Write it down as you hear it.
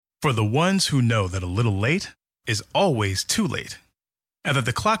For the ones who know that a little late is always too late, and that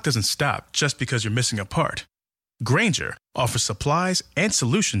the clock doesn't stop just because you're missing a part, Grainger offers supplies and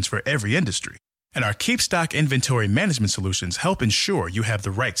solutions for every industry. And our Keep Stock inventory management solutions help ensure you have the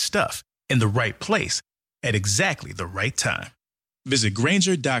right stuff in the right place at exactly the right time. Visit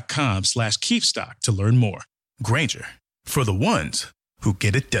Grainger.com/keepstock to learn more. Grainger, for the ones who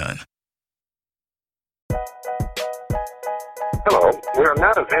get it done. Hello, we are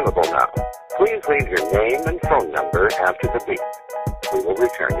not available now. Please leave your name and phone number after the beep. We will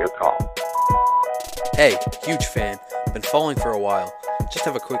return your call. Hey, huge fan. Been following for a while. Just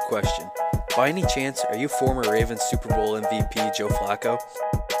have a quick question. By any chance, are you former Ravens Super Bowl MVP Joe Flacco?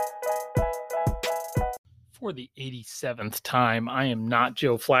 For the 87th time, I am not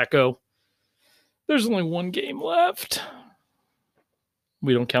Joe Flacco. There's only one game left.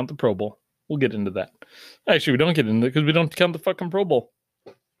 We don't count the Pro Bowl. We'll get into that. Actually, we don't get into it because we don't count the fucking Pro Bowl.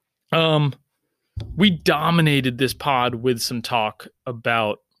 We dominated this pod with some talk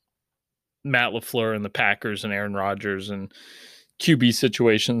about Matt LaFleur and the Packers and Aaron Rodgers and QB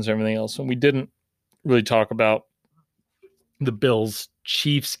situations and everything else. And we didn't really talk about the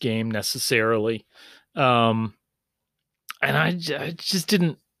Bills-Chiefs game necessarily. And I just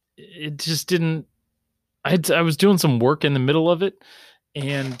didn't, I was doing some work in the middle of it,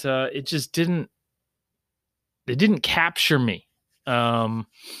 and it didn't capture me. The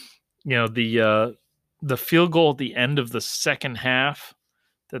field goal at the end of the second half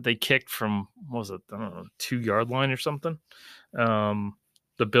that they kicked from, what was it, I don't know, 2-yard line or something. The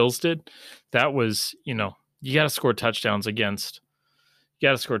Bills did. That was, you got to score touchdowns against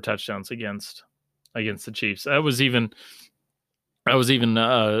the Chiefs. That was even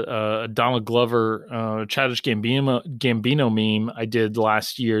Donald Glover, Childish Gambino meme I did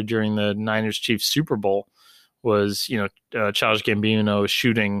last year during the Niners-Chiefs Super Bowl was, Childish Gambino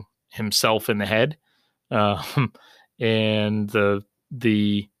shooting himself in the head. And the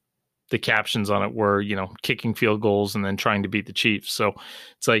captions on it were, kicking field goals and then trying to beat the Chiefs. So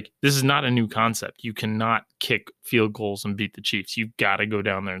it's like, this is not a new concept. You cannot kick field goals and beat the Chiefs. You've got to go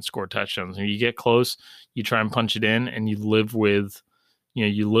down there and score touchdowns. And you get close, you try and punch it in, and you live with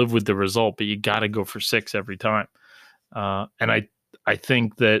the result, but you got to go for 6 every time. And I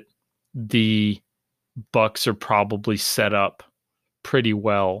think that the Bucs are probably set up pretty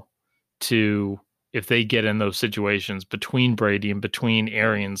well to, if they get in those situations between Brady and between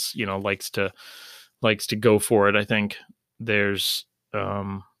Arians, likes to go for it. I think there's,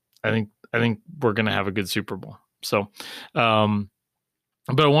 I think we're going to have a good Super Bowl. So, but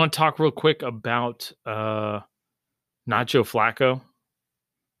I want to talk real quick about, not Joe Flacco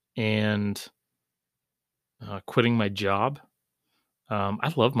and, quitting my job.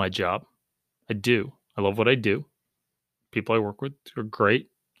 I love my job. I do. I love what I do. People I work with are great.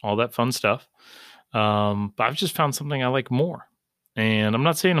 All that fun stuff. But I've just found something I like more. And I'm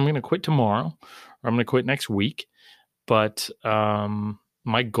not saying I'm going to quit tomorrow or I'm going to quit next week, but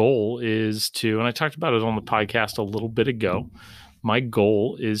my goal is to, and I talked about it on the podcast a little bit ago, my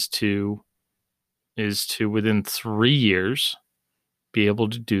goal is to within 3 years be able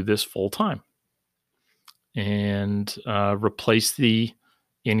to do this full time and replace the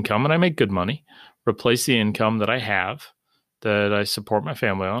income, and I make good money, replace the income that I have that I support my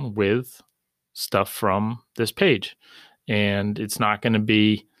family on with stuff from this page. And it's not going to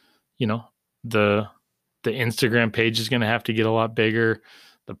be, the Instagram page is going to have to get a lot bigger.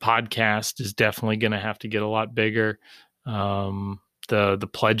 The podcast is definitely going to have to get a lot bigger. The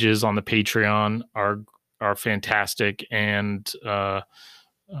pledges on the Patreon are fantastic. And the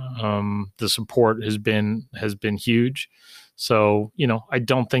support has been huge. So, I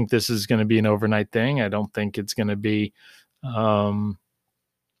don't think this is going to be an overnight thing. I don't think it's going to be, something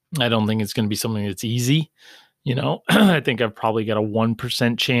that's easy. I think I've probably got a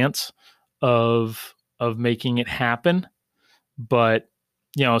 1% chance of making it happen. But,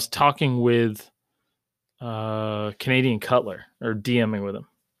 I was talking with Canadian Cutler, or DMing with him.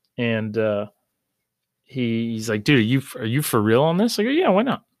 And he's like, dude, are you for real on this? I go, yeah, why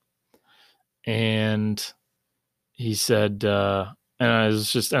not? And he said, and I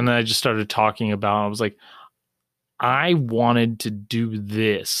just started talking about, I was like, I wanted to do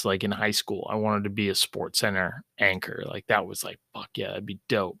this like in high school. I wanted to be a Sports Center anchor. Like that was like, fuck yeah, that'd be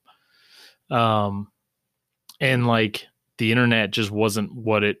dope. And like the internet just wasn't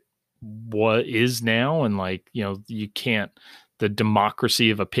what is now. And like, you can't, the democracy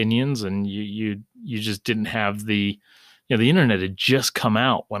of opinions, and you just didn't have the internet had just come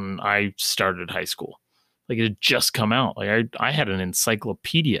out when I started high school. Like it had just come out. Like I had an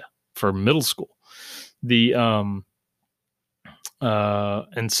encyclopedia for middle school.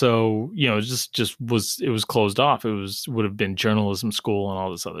 And so, you know, it was closed off. Would have been journalism school and all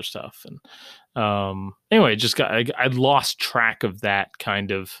this other stuff. And anyway, I lost track of that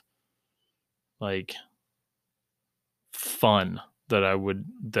kind of like fun that I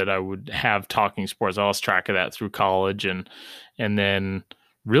would have talking sports. I lost track of that through college and then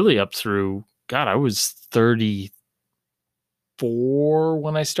really up through, God, I was 34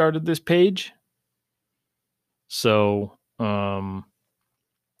 when I started this page. So,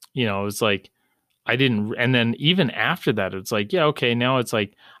 you know, it's like I didn't, and then even after that, it's like, yeah, okay, now it's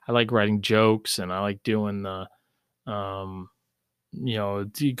like I like writing jokes and I like doing the, you know,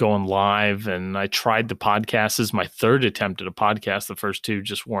 going live. And I tried the podcast. This is my third attempt at a podcast. The first two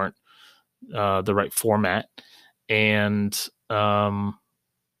just weren't the right format. And, but,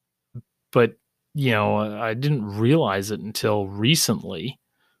 you know, I didn't realize it until recently,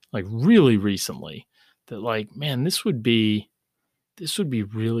 like really recently, that like, man, this would be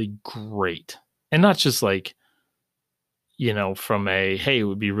really great. And not just like, you know, from a, hey, it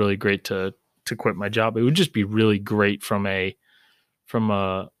would be really great to quit my job. It would just be really great from a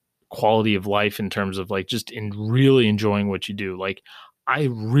quality of life in terms of like just in really enjoying what you do. Like I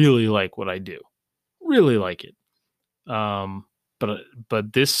really like what I do, really like it.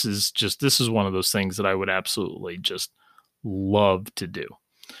 But this is one of those things that I would absolutely just love to do.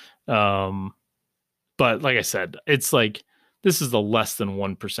 But like I said, it's like, this is the less than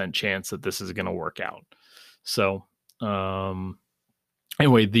 1% chance that this is going to work out. So,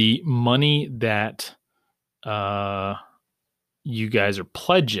 anyway, the money that, you guys are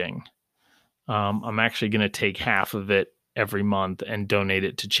pledging, I'm actually going to take half of it every month and donate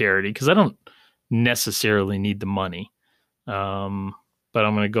it to charity because I don't necessarily need the money. But I'm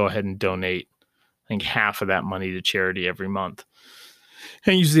going to go ahead and donate, I think, half of that money to charity every month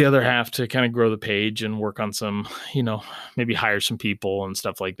and use the other half to kind of grow the page and work on some, you know, maybe hire some people and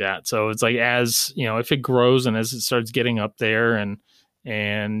stuff like that. So it's like, as, you know, if it grows and as it starts getting up there and,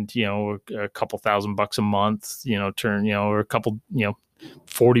 you know, a couple $1,000 a month, you know, or a couple, you know,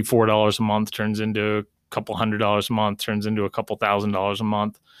 $44 a month turns into a couple $100 a month, turns into a couple $1,000 a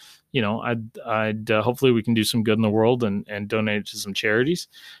month. You know, I'd hopefully we can do some good in the world and donate it to some charities.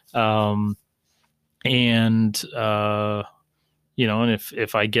 You know, and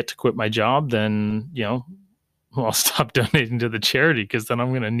if I get to quit my job, then, you know, I'll stop donating to the charity because then I'm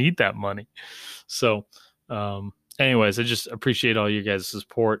going to need that money. So, anyways, I just appreciate all you guys'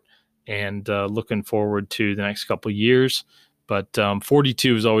 support and looking forward to the next couple of years. But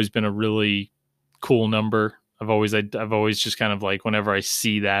 42 has always been a really cool number. I've always just kind of like, whenever I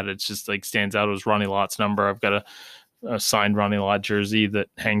see that, it's just like stands out. It was Ronnie Lott's number. I've got a signed Ronnie Lott jersey that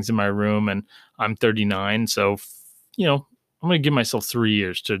hangs in my room, and I'm 39. So, you know, I'm going to give myself 3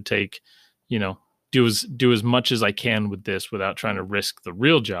 years to take, you know, do as much as I can with this without trying to risk the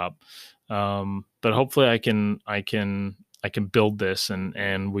real job. But hopefully I can build this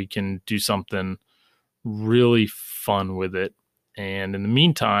and we can do something really fun with it. And in the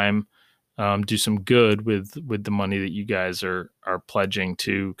meantime, do some good with the money that you guys are pledging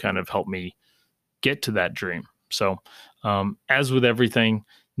to kind of help me get to that dream. So, as with everything,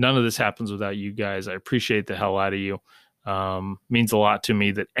 none of this happens without you guys. I appreciate the hell out of you. Means a lot to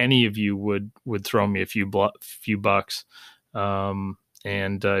me that any of you would throw me a few bucks. And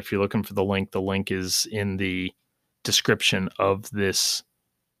if you're looking for the link is in the description of this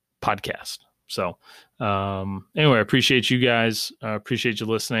podcast. So, anyway, I appreciate you guys. Appreciate you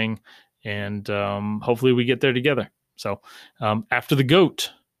listening, and hopefully we get there together. So, after the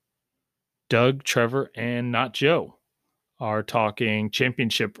GOAT, Doug, Trevor, and Not Joe are talking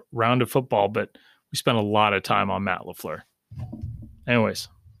championship round of football, but we spent a lot of time on Matt LaFleur. Anyways,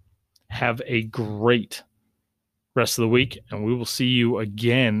 have a great rest of the week, and we will see you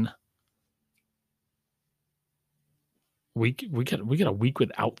again. We got a week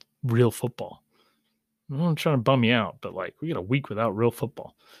without real football. I'm trying to bum you out, but like, we got a week without real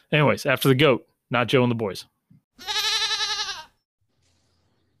football. Anyways, after the GOAT, Not Joe and the boys.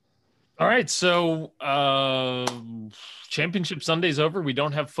 All right, so Championship Sunday's over. We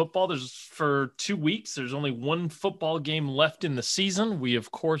don't have football. For 2 weeks. There's only one football game left in the season. We,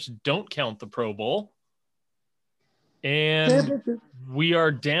 of course, don't count the Pro Bowl. And we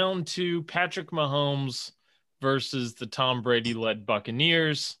are down to Patrick Mahomes versus the Tom Brady-led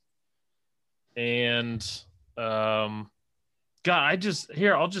Buccaneers. And, God, I'll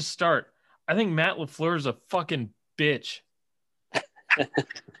just start. I think Matt LaFleur is a fucking bitch.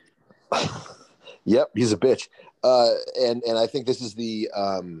 Yep, he's a bitch. And I think this is the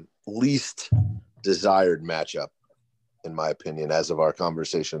least desired matchup, in my opinion, as of our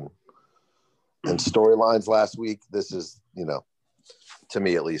conversation and storylines last week. This is, you know, to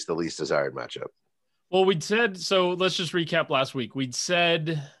me at least, the least desired matchup. Well, we'd said, so let's just recap last week. We'd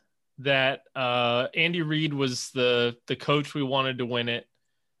said that Andy Reid was the coach we wanted to win it.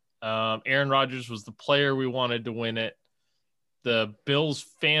 Aaron Rodgers was the player we wanted to win it. The Bills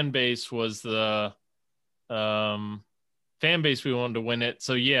fan base was the fan base we wanted to win it.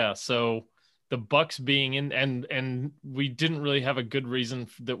 So yeah, so the Bucks being in, and we didn't really have a good reason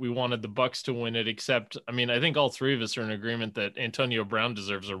that we wanted the Bucks to win it, except, I mean, I think all three of us are in agreement that Antonio Brown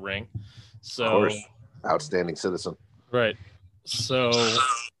deserves a ring. So, of course, outstanding citizen. Right. So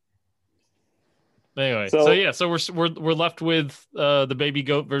anyway, so yeah, so we're left with the baby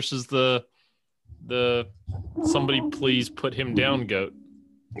goat versus the somebody please put him down goat.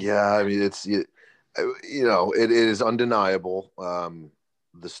 Yeah, I mean, it's it is undeniable.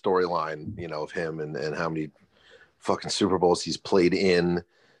 The storyline, of him and how many fucking Super Bowls he's played in,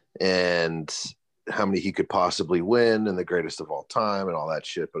 and how many he could possibly win, and the greatest of all time, and all that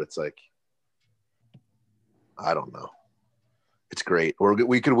shit. But it's like, I don't know. It's great.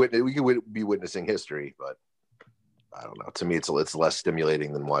 We could be witnessing history, but I don't know. To me, it's less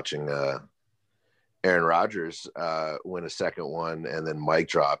stimulating than watching Aaron Rodgers win a second one and then mic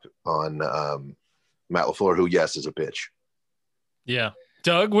drop on Matt LaFleur, who, yes, is a bitch. Yeah.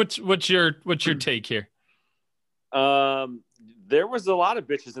 Doug, what's your take here? There was a lot of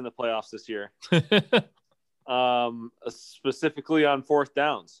bitches in the playoffs this year, specifically on fourth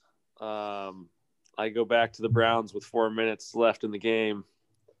downs. I go back to the Browns with 4 minutes left in the game,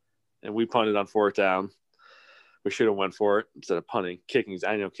 and we punted on fourth down. We should have went for it instead of punting.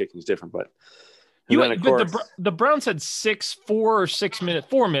 I know kicking's different, but the Browns had 4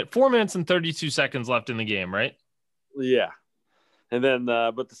 minutes and 32 seconds left in the game, right? Yeah. And then,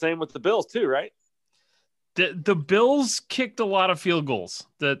 but the same with the Bills too, right? The Bills kicked a lot of field goals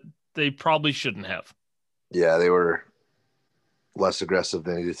that they probably shouldn't have. Yeah, they were less aggressive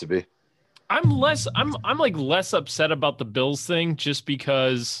than they needed to be. I'm less upset about the Bills thing just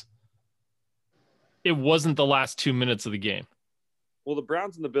because it wasn't the last 2 minutes of the game. Well, the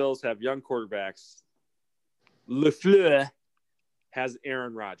Browns and the Bills have young quarterbacks. LaFleur has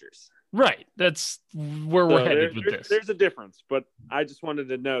Aaron Rodgers. Right. That's where we're headed with this. There's a difference, but I just wanted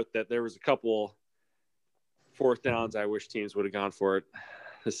to note that there was a couple fourth downs I wish teams would have gone for it.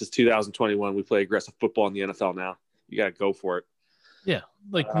 This is 2021. We play aggressive football in the NFL now. You got to go for it. Yeah.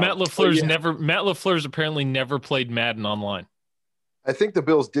 Like Matt LaFleur's apparently never played Madden online. I think the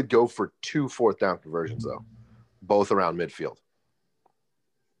Bills did go for 2 fourth down conversions, though, both around midfield.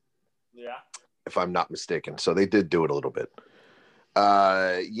 Yeah. If I'm not mistaken. So they did do it a little bit.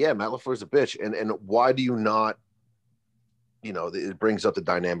 Yeah, Matt LaFleur's a bitch. And why do you not, it brings up the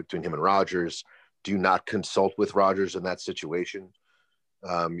dynamic between him and Rodgers. Do you not consult with Rodgers in that situation?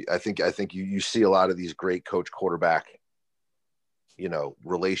 I think you see a lot of these great coach quarterback,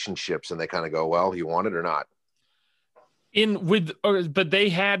 relationships, and they kind of go, well, you want it or not? But they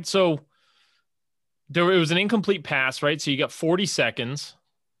had, it was an incomplete pass, right? So you got 40 seconds.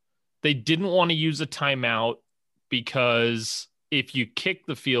 They didn't want to use a timeout because if you kick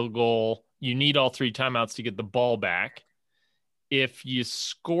the field goal, you need all 3 timeouts to get the ball back. If you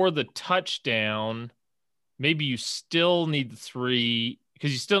score the touchdown, maybe you still need the 3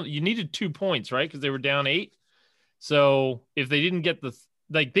 because you needed 2 points, right? Because they were down 8. So if they didn't get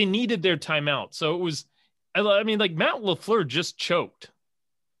they needed their timeout. So it was, I mean, like Matt LaFleur just choked.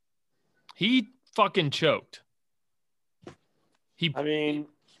 He fucking choked.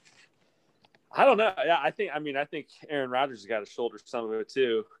 I don't know. Yeah, I think Aaron Rodgers has got to shoulder some of it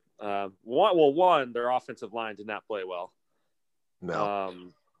too. One, their offensive line did not play well. No.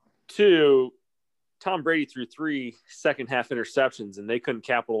 2, Tom Brady threw 3 second half interceptions and they couldn't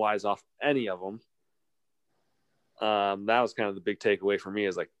capitalize off any of them. That was kind of the big takeaway for me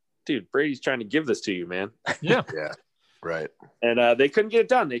is like, dude, Brady's trying to give this to you, man. Yeah. Yeah. Right. And they couldn't get it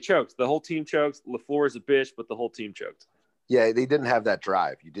done. They choked. The whole team choked. LaFleur is a bitch, but the whole team choked. Yeah, they didn't have that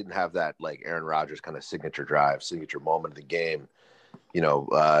drive. You didn't have that like Aaron Rodgers kind of signature drive, signature moment of the game.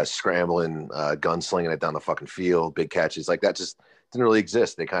 Scrambling, gunslinging it down the fucking field, big catches like that just didn't really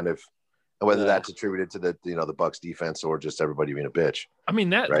exist. They kind of, whether that's attributed to the Bucs defense or just everybody being a bitch. I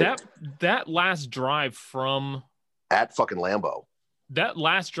mean that last drive from at fucking Lambeau. That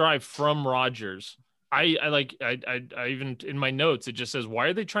last drive from Rodgers. I even in my notes it just says, why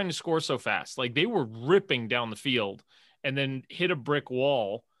are they trying to score so fast? Like they were ripping down the field and then hit a brick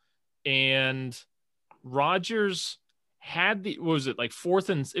wall, and Rodgers had it was like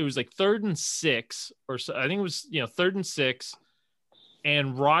 3rd and 6 or so. I think it was 3rd and 6,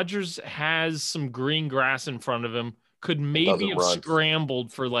 and Rodgers has some green grass in front of him. Could maybe have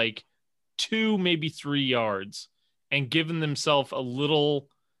scrambled for like 2, maybe 3 yards, and given himself a little,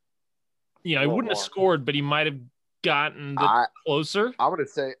 you know, he Little wouldn't have more. scored, but he might have gotten closer. I'm gonna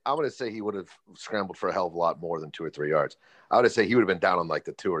say he would have scrambled for a hell of a lot more than 2 or 3 yards. I would say he would have been down on like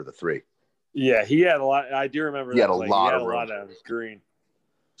the 2 or the 3. Yeah, he had a lot. I do remember He had that. a Like, lot he had of a room. lot of green.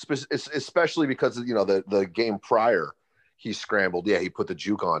 Especially because the game prior he scrambled. Yeah, he put the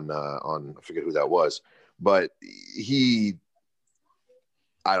juke on I forget who that was, but it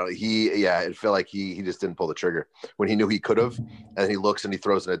felt like he just didn't pull the trigger when he knew he could have, and he looks and he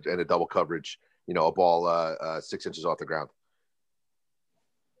throws in a double coverage, a ball 6 inches off the ground.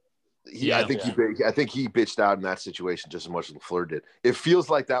 I think he bitched out in that situation just as much as LaFleur did. It feels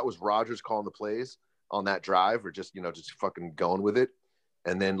like that was Rodgers calling the plays on that drive, or just fucking going with it,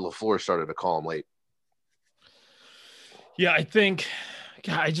 and then LaFleur started to call him late. Yeah, I think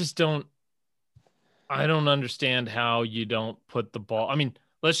I don't understand how you don't put the ball. I mean,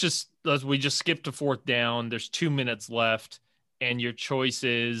 we just skip to 4th down. There's 2 minutes left, and your choice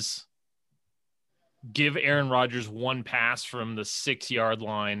is give Aaron Rodgers one pass from the 6-yard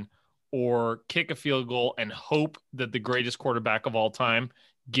line, or kick a field goal and hope that the greatest quarterback of all time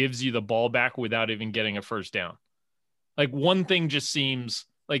gives you the ball back without even getting a first down. Like, one thing just seems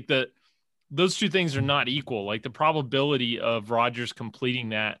like those two things are not equal. Like, the probability of Rodgers completing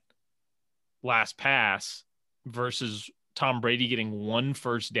that last pass versus Tom Brady getting one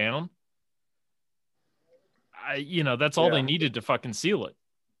first down, that's all they needed to fucking seal it.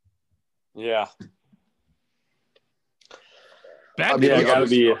 Yeah.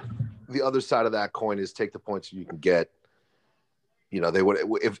 The other side of that coin is take the points you can get. They would,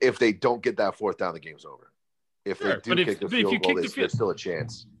 if they don't get that 4th down, the game's over. If they do kick the field goal, there's still a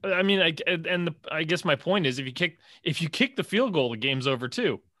chance. I mean, I guess my point is, if you kick the field goal, the game's over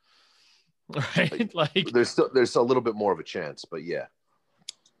too. Right? Like, there's a little bit more of a chance, but yeah.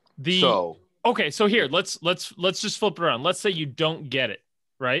 Okay, so here, let's just flip it around. Let's say you don't get it,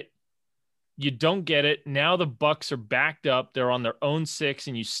 right? You don't get it. Now the Bucs are backed up. They're on their own 6,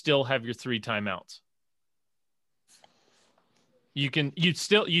 and you still have your 3 timeouts. You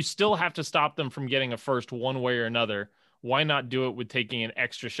still have to stop them from getting a first one way or another. Why not do it with taking an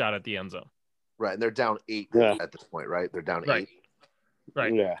extra shot at the end zone? Right, and they're down 8 at this point, right? They're down 8.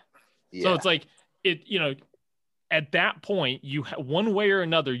 Right. Yeah. So it's like at that point, one way or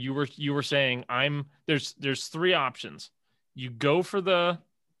another, you were saying there's 3 options. You go for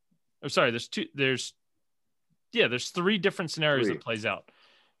there's 3 different scenarios that plays out.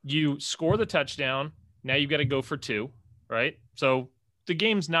 You score the touchdown. Now you've got to go for 2, right? So the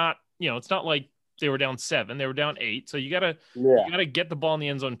game's not, it's not like they were down 7, they were down 8. So you got to get the ball in the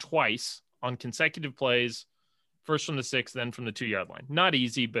end zone twice on consecutive plays, first from the 6, then from the 2-yard line. Not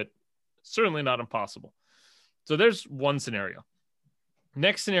easy, but certainly not impossible. So there's one scenario.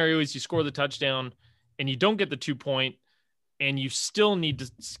 Next scenario is you score the touchdown and you don't get the 2-point, and you still need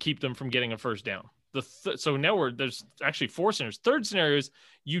to keep them from getting a first down. So now there's actually 4 scenarios. Third scenario is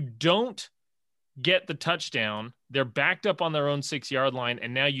you don't get the touchdown. They're backed up on their own 6-yard line,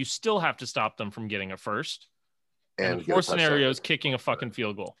 and now you still have to stop them from getting a first. And the 4th scenario is kicking a fucking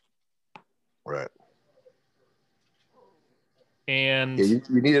field goal. Right. And you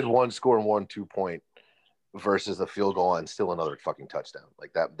needed 1 score and 1 2-point versus a field goal and still another fucking touchdown.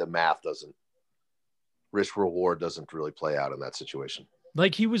 Like that, the math doesn't. Risk reward doesn't really play out in that situation.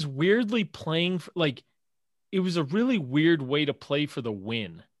 Like, he was weirdly playing it was a really weird way to play for the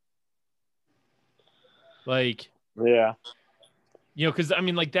win. Like, yeah, because I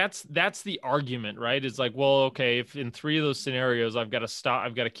mean, like, that's the argument, right? It's like, well, okay, if in 3 of those scenarios I've got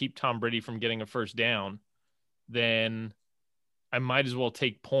to keep Tom Brady from getting a first down, then I might as well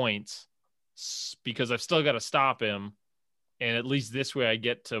take points because I've still got to stop him, and at least this way I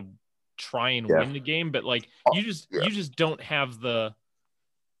get to try and win the game. But like, you just don't have the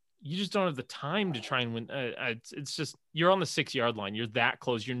time to try and win. It's just, you're on the 6-yard line. You're that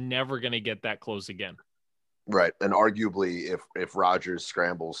close. You're never going to get that close again. Right. And arguably if Rodgers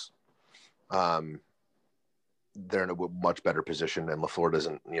scrambles, they're in a much better position, and LaFleur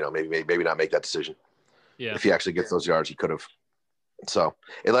doesn't, maybe not make that decision. Yeah. If he actually gets those yards, he could have. So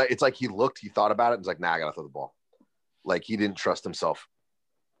it's like he thought about it, and was like, nah, I got to throw the ball. Like, he didn't trust himself.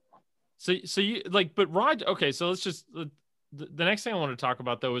 So you but Rod, okay, so let's just, the next thing I want to talk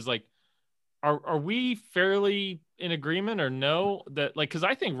about though is like, are we fairly in agreement or no that, like, because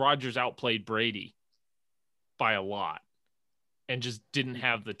I think Rodgers outplayed Brady by a lot and just didn't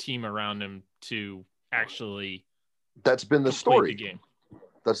have the team around him to actually. That's been the story. The game.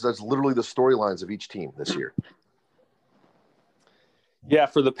 That's literally the storylines of each team this year. Yeah,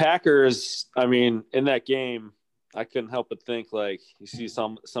 for the Packers, I mean, in that game, I couldn't help but think, like, you see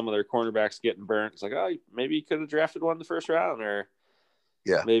some of their cornerbacks getting burnt. It's like, oh, maybe you could have drafted one in the first round, or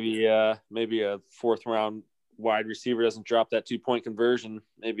maybe a fourth round wide receiver doesn't drop that 2-point conversion.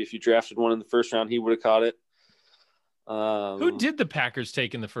 Maybe if you drafted one in the first round, he would have caught it. Who did the Packers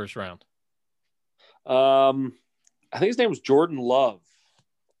take in the first round? I think his name was Jordan Love.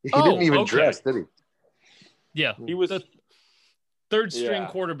 He didn't even dress, did he? Yeah, he was the third string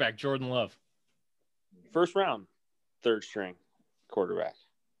quarterback, Jordan Love. First round, third string quarterback.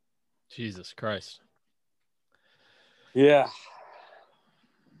 Jesus Christ. Yeah.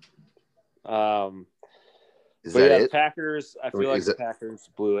 Is that it? Packers, I feel like the Packers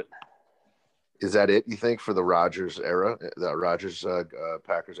blew it. Is that it, you think, for the Rodgers era, the Rodgers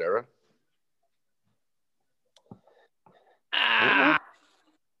Packers era? I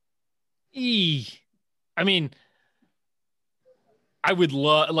mean, I would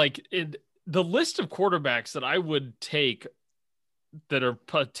love, the list of quarterbacks that I would take that are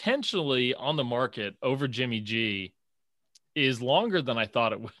potentially on the market over Jimmy G is longer than I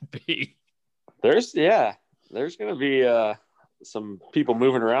thought it would be. There's going to be some people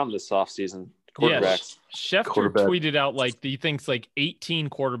moving around this offseason. Quarterbacks. Yeah, Schefter tweeted out he thinks 18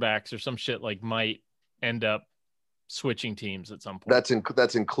 quarterbacks or some shit might end up switching teams at some point.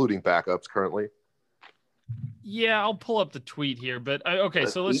 That's including backups currently. Yeah, I'll pull up the tweet here, but okay,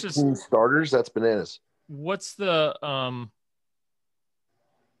 so let's just starters. That's bananas. What's the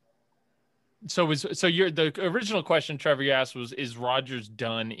So the original question, Trevor, you asked was, is Rodgers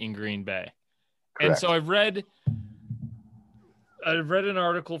done in Green Bay? Correct. And so I read an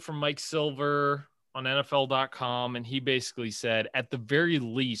article from Mike Silver on NFL.com, and he basically said at the very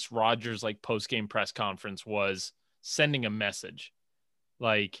least, Rodgers' post-game press conference was sending a message.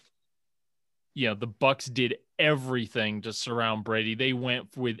 The Bucks did everything to surround Brady. They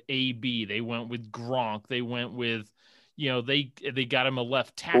went with AB. They went with Gronk. They went with, they got him a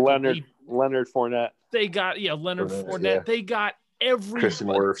left tackle. Leonard Fournette. They got Leonard Fournette. Yeah. They got Christian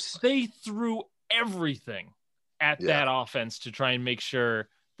Wirfs. They threw everything at that offense to try and make sure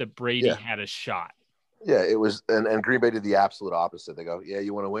that Brady had a shot. Yeah, it was, and Green Bay did the absolute opposite. They go,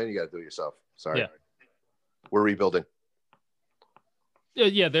 you want to win, you got to do it yourself. Sorry, we're rebuilding.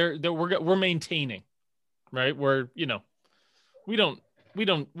 Yeah, we're maintaining, right? We're we're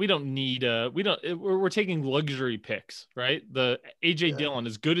taking luxury picks, right? The AJ Dillon,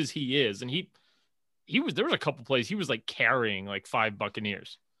 as good as he is, and there was a couple plays he was carrying 5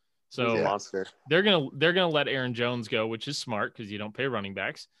 Buccaneers. So monster. They're gonna let Aaron Jones go, which is smart because you don't pay running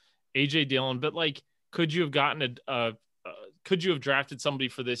backs. AJ Dillon, but could you have gotten could you have drafted somebody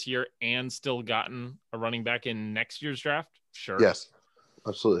for this year and still gotten a running back in next year's draft? Sure. Yes,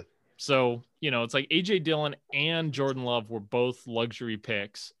 absolutely. So, it's AJ Dillon and Jordan Love were both luxury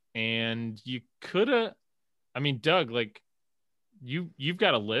picks, and you could have, Doug, you've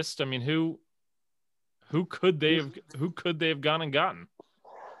got a list. Who could they have gone and gotten?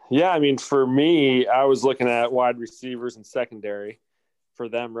 Yeah, for me, I was looking at wide receivers and secondary for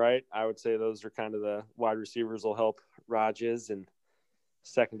them, right? I would say those are kind of the wide receivers will help Rodgers, and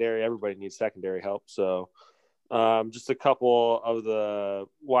secondary, everybody needs secondary help. So just a couple of the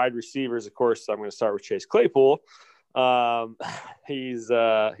wide receivers, of course, I'm going to start with Chase Claypool.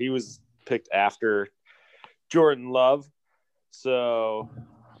 He was picked after Jordan Love. So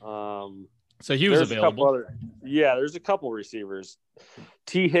he was available. There's a couple receivers.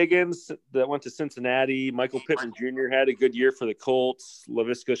 T. Higgins that went to Cincinnati. Michael Pittman Jr. had a good year for the Colts.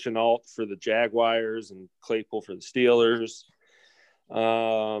 Laviska Shenault for the Jaguars, and Claypool for the Steelers.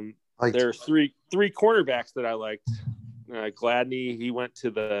 There's three cornerbacks that I liked. Gladney, he went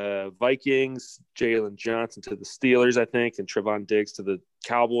to the Vikings. Jalen Johnson to the Steelers, I think, and Trevon Diggs to the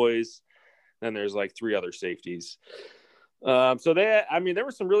Cowboys. Then there's 3 other safeties. So there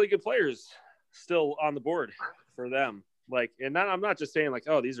were some really good players still on the board for them. I'm not just saying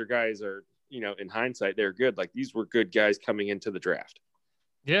these are guys are, in hindsight, they're good. These were good guys coming into the draft.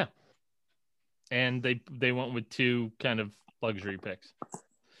 Yeah. And they went with 2 kind of luxury picks.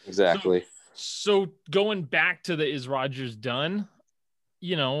 Exactly. So going back to the is Rodgers done?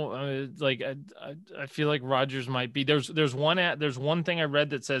 I feel like Rodgers might be. There's one thing I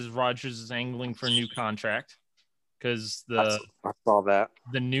read that says Rodgers is angling for a new contract because I saw that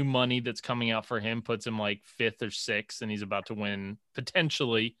the new money that's coming out for him puts him 5th or 6th, and he's about to win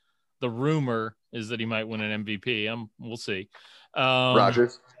potentially. The rumor is that he might win an MVP. We'll see.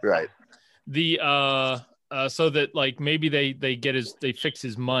 Rodgers, right? So that maybe they fix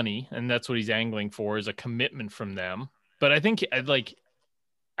his money, and that's what he's angling for, is a commitment from them. But I think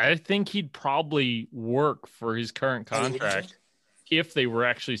he'd probably work for his current contract if they were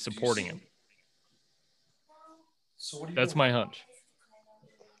actually supporting him. That's my hunch.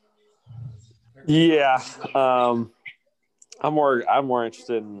 Yeah. I'm more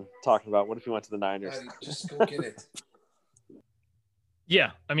interested in talking about what if he went to the Niners. Just go get it.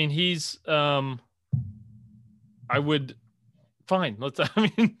 Yeah, I mean he's I would fine.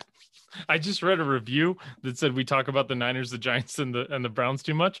 I just read a review that said we talk about the Niners, the Giants, and the Browns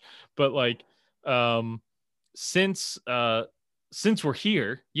too much, but like since we're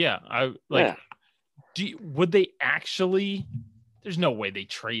here, would they actually? There's no way they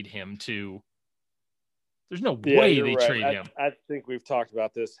trade him to. There's no way they trade him. I think we've talked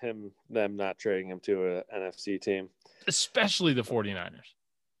about this. Them not trading him to an NFC team, especially the 49ers.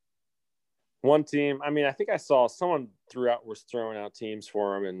 One team. I mean, I think I saw someone was throwing out teams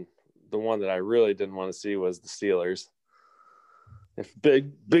for him, and the one that I really didn't want to see was the Steelers. If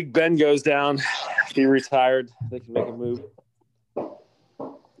Big Ben goes down, if he retired, they can make a move.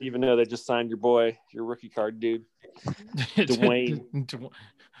 Even though they just signed your rookie card dude, Dwayne.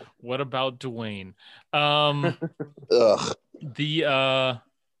 What about Dwayne? Ugh.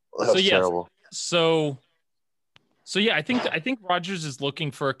 Terrible. So yeah, I think Rodgers is looking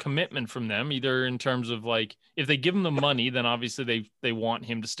for a commitment from them, either in terms of like if they give him the money, then obviously they want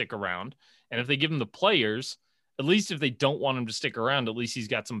him to stick around, and if they give him the players, at least if they don't want him to stick around, at least he's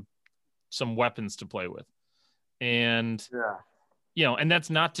got some weapons to play with, and and that's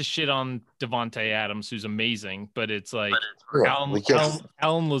not to shit on Devontae Adams, who's amazing, but it's like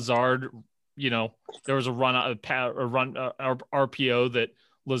Alan Lazard. There was a RPO that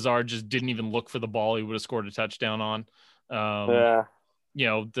Lazard just didn't even look for the ball. He would have scored a touchdown on.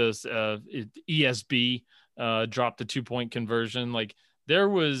 This ESB dropped the 2-point conversion. Like there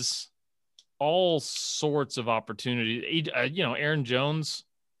was all sorts of opportunity. Aaron Jones,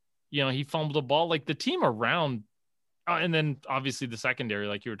 he fumbled the ball. Like the team around, and then obviously the secondary,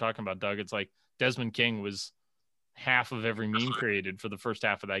 like you were talking about, Doug. It's like Desmond King was half of every meme created for the first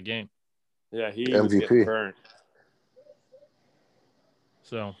half of that game. Yeah, he MVP. was getting burnt.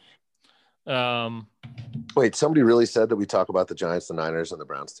 So, wait, somebody really said that we talk about the Giants, the Niners, and the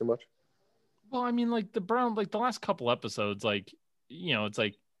Browns too much? Well, I mean, like the last couple episodes, it's like you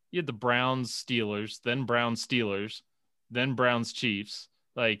had the Browns Steelers, then Browns Steelers, then Browns Chiefs.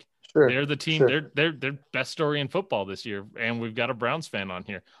 Like they're the team. Sure. They're best story in football this year, and we've got a Browns fan on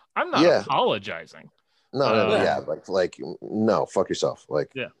here. I'm not apologizing. No, no, fuck yourself.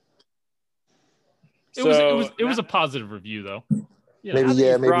 Like, yeah. It was a positive review though. Maybe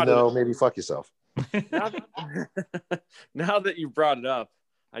no, maybe fuck yourself. Now that you brought it up,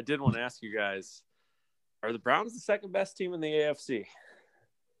 I did want to ask you guys: are the Browns the second best team in the AFC?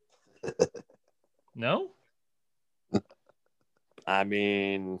 No. I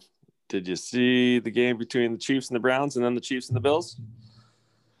mean, did you see the game between the Chiefs and the Browns, and then the Chiefs and the Bills?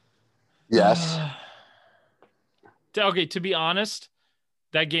 Yes. Okay, to be honest,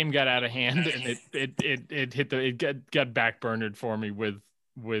 that game got out of hand, and it got backburnered for me with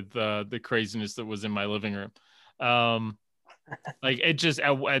the craziness that was in my living room. Like it just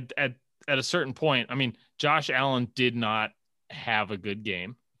at a certain point, I mean, Josh Allen did not have a good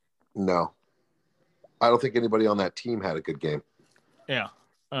game. No, I don't think anybody on that team had a good game. Yeah.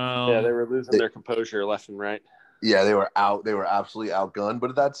 They were losing their composure left and right. Yeah, they were out. They were absolutely outgunned.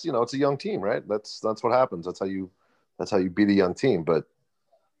 But that's it's a young team, right? That's what happens. That's how you beat a young team. But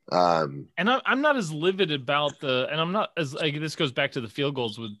and I'm not as livid about I'm not as like this goes back to the field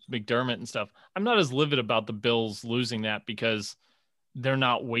goals with McDermott and stuff. I'm not as livid about the Bills losing that because they're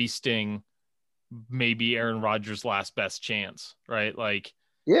not wasting maybe Aaron Rodgers' last best chance, right? Like,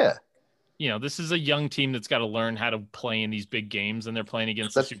 yeah. This is a young team that's got to learn how to play in these big games, and they're playing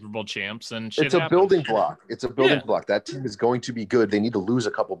against the Super Bowl champs. And it's a building block. It's a building block. That team is going to be good. They need to lose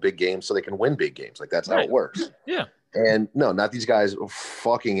a couple big games so they can win big games. Like that's how it works. Yeah. And no, not these guys.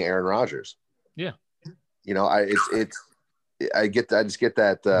 Fucking Aaron Rodgers. Yeah. I just get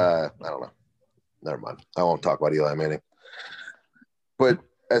that. I don't know. Never mind. I won't talk about Eli Manning. But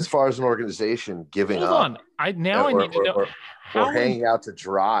as far as an organization giving Hold up, on. I need to know. Or hanging out to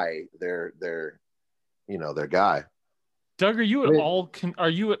dry their guy. Doug, are you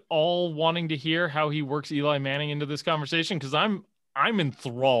at all wanting to hear how he works Eli Manning into this conversation? Because I'm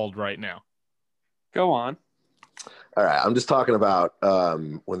enthralled right now. Go on. All right, I'm just talking about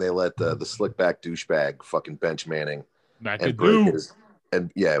when they let the slick back douchebag fucking bench Manning McAdoo.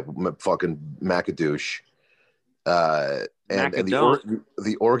 Fucking McAdoosh. And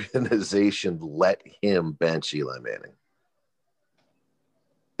the organization let him bench Eli Manning.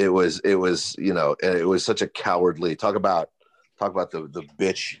 It was and it was such a cowardly talk about the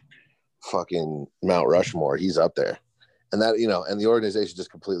bitch fucking Mount Rushmore. He's up there. And that, and the organization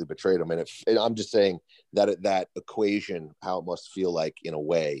just completely betrayed him. And I'm just saying that equation, how it must feel like in a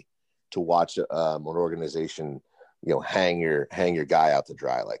way to watch an organization, hang your guy out to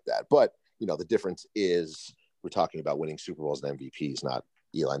dry like that. But, the difference is we're talking about winning Super Bowls and MVPs, not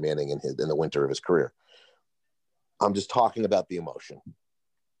Eli Manning in the winter of his career. I'm just talking about the emotion.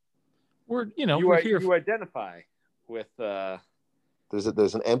 We're here. You identify with there's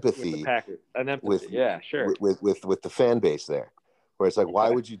an empathy, with yeah, sure, with the fan base there, where it's like, why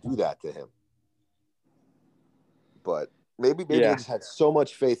would you do that to him? But maybe he just had so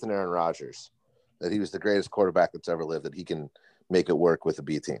much faith in Aaron Rodgers that he was the greatest quarterback that's ever lived, that he can make it work with a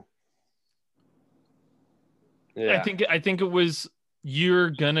B team. Yeah. I think it was, you're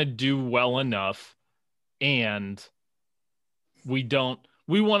gonna do well enough, and we want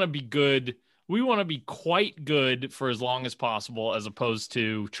to be good. We want to be quite good for as long as possible, as opposed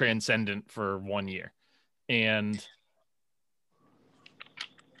to transcendent for 1 year. And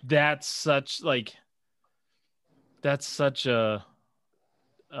that's such a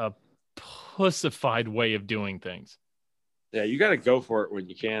pussified way of doing things. Yeah, you got to go for it when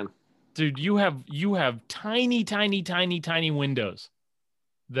you can. Dude, you have tiny windows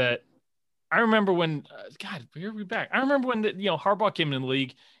that I remember when God, here we back. I remember when Harbaugh came in the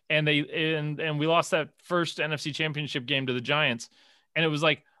league and we lost that first NFC Championship game to the Giants, and it was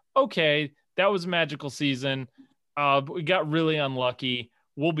like, okay, that was a magical season. We got really unlucky.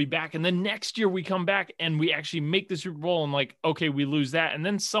 We'll be back, and then next year we come back and we actually make the Super Bowl, and like, okay, we lose that, and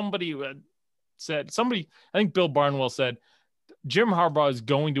then somebody, I think Bill Barnwell said, Jim Harbaugh is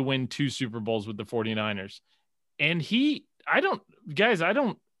going to win 2 Super Bowls with the 49ers, and I don't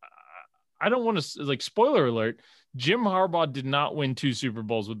want to, like, spoiler alert, Jim Harbaugh did not win 2 Super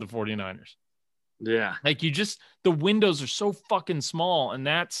Bowls with the 49ers. Yeah. Like, the windows are so fucking small, and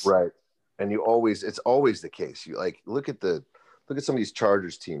that's right. And it's always the case. You look at some of these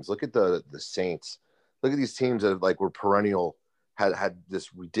Chargers teams, look at the Saints, look at these teams that were perennial, had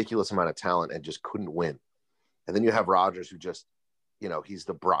this ridiculous amount of talent and just couldn't win. And then you have Rodgers, who just, he's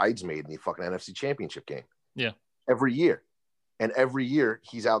the bridesmaid in the fucking NFC Championship game. Yeah. Every year. And every year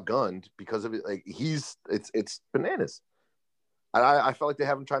he's outgunned because of it. Like, it's bananas. And I felt like they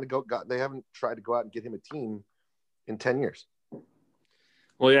haven't tried to go out and get him a team in 10 years.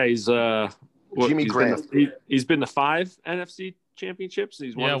 Well, yeah, he's Jimmy Graham. He's been to 5 NFC championships.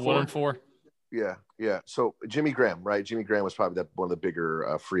 He's won 1-4. Yeah. So Jimmy Graham, right? Jimmy Graham was probably one of the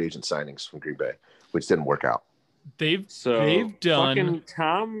bigger free agent signings from Green Bay, which didn't work out. They've done. Fucking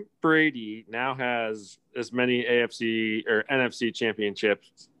Tom Brady now has as many AFC or NFC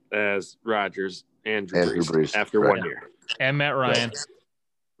championships as Rodgers and Drew Brees after 1 year, and Matt Ryan.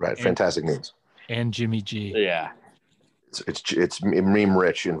 Right. Fantastic names. And Jimmy G. Yeah. It's meme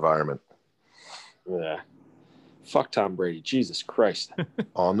rich environment. Yeah. Fuck Tom Brady. Jesus Christ.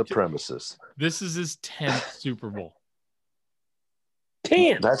 On the premises. This is his 10th Super Bowl.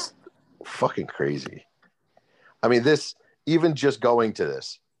 10. That's fucking crazy. I mean, even just going to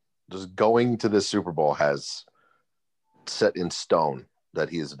this Super Bowl has set in stone that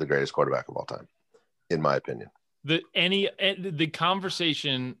he is the greatest quarterback of all time, in my opinion. The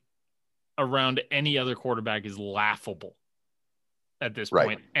conversation around any other quarterback is laughable at this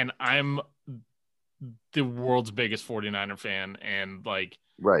point. And I'm the world's biggest 49er fan, and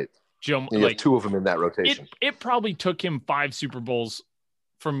Joe, you have 2 of them in that rotation. It probably took him 5 Super Bowls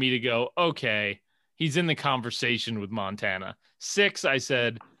for me to go, okay, he's in the conversation with Montana. 6, I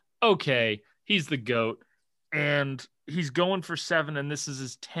said, okay, he's the GOAT, and he's going for 7, and this is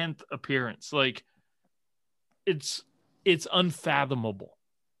his 10th appearance. Like, it's unfathomable.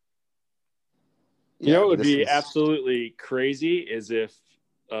 What would be absolutely crazy is if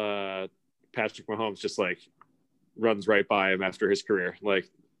Patrick Mahomes just runs right by him after his career. Like,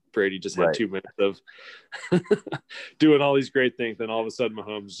 Brady just had 2 minutes of doing all these great things, then all of a sudden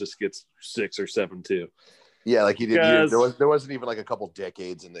Mahomes just gets 6 or 7 too. Yeah, like he did. There wasn't even a couple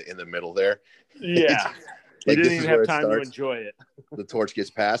decades in the middle there. Yeah, he didn't even have time to enjoy it. The torch gets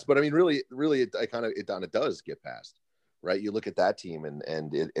passed, but I mean, really, it does get passed, right? You look at that team,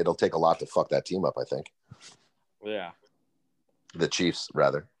 and it'll take a lot to fuck that team up, I think. Yeah, the Chiefs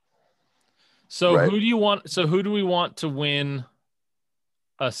rather. So who do we want to win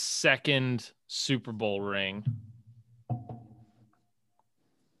a second Super Bowl ring?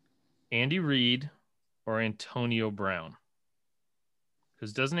 Andy Reid or Antonio Brown?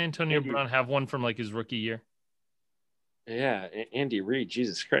 Because doesn't Antonio Brown have one from his rookie year? Yeah, Andy Reid.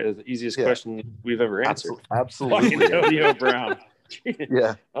 Jesus Christ, that's the easiest question we've ever answered. Absolutely. Antonio Brown.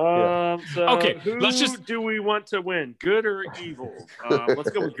 Yeah. So okay, who do we want to win? Good or evil?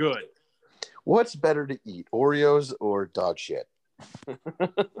 Let's go with good. What's better to eat, Oreos or dog shit?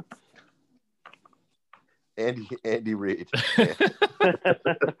 Andy Reid.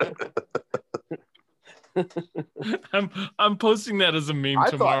 I'm posting that as a meme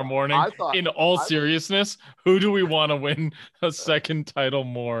tomorrow morning. In all seriousness, who do we want to win a second title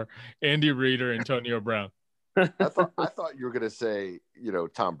more, Andy Reid or Antonio Brown? I thought you were gonna say,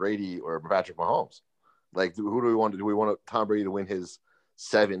 Tom Brady or Patrick Mahomes. Like, who do we want? Do we want Tom Brady to win his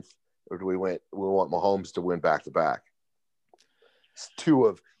 7th, or do we want Mahomes to win back to back? It's 2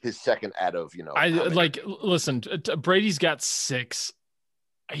 of his second out of listen. Brady's got 6.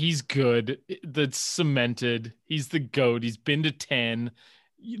 He's good. That's cemented. He's the GOAT. He's been to 10.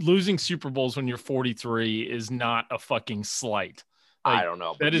 Losing Super Bowls when you're 43 is not a fucking slight. I don't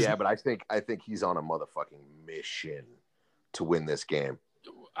know, but but I think he's on a motherfucking mission to win this game.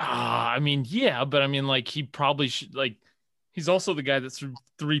 I mean, yeah, but I mean, like, he probably should. Like, he's also the guy that threw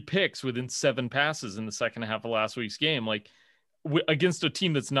 3 picks within 7 passes in the second half of last week's game, like against a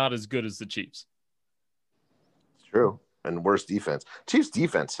team that's not as good as the Chiefs. It's true. And worse defense. Chiefs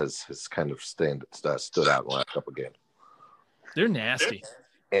defense has kind of stood out in the last couple of games. They're nasty.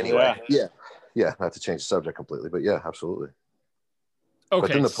 Anyway, yeah. Not to change the subject completely, but yeah, absolutely. Okay.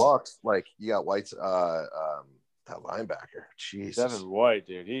 But then the Bucs, like, you got White's that linebacker. Jesus. Devin White,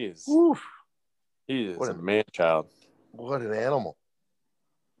 dude, he is a man child. What an animal.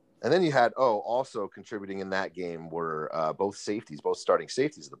 And then you had also contributing in that game were both starting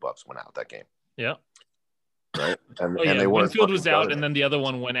safeties of the Bucs went out that game. Yeah. Right. And they Winfield was out, and then the other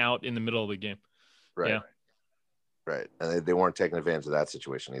one went out in the middle of the game. Right. Yeah. Right. And they weren't taking advantage of that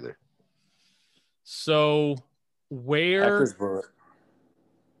situation either. So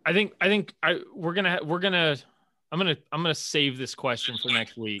I'm gonna save this question for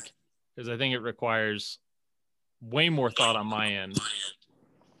next week because I think it requires way more thought on my end.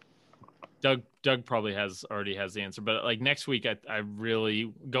 Doug probably already has the answer, but like next week, I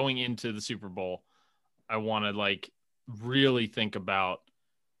really, going into the Super Bowl, I want to like really think about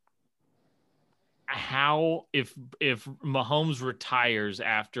how if Mahomes retires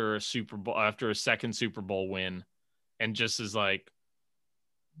after a second Super Bowl win, and just is like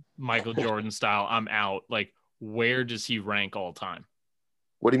Michael Jordan style, I'm out. Like, where does he rank all time?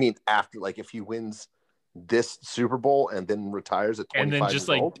 What do you mean after? Like, if he wins this Super Bowl and then retires at 25 and then just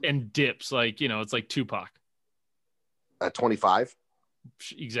like old? And dips, like, it's like Tupac at 25.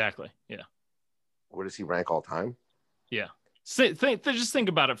 Exactly. Yeah. Where does he rank all time? Yeah. Just think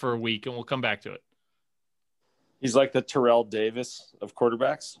about it for a week, and we'll come back to it. He's like the Terrell Davis of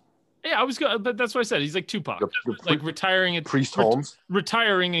quarterbacks. Yeah, but that's what I said. He's like Tupac, like retiring at Priest Holmes,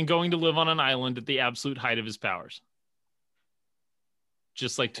 retiring and going to live on an island at the absolute height of his powers,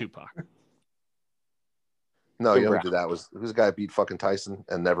 just like Tupac. No, you know who did that? Who's the guy who beat fucking Tyson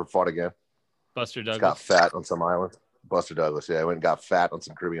and never fought again? Buster Douglas. Got fat on some island. Buster Douglas, yeah, went and got fat on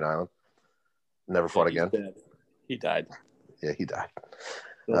some Caribbean island. Never fought again. Dead. He died. Yeah, he died.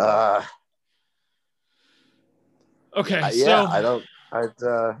 Okay, I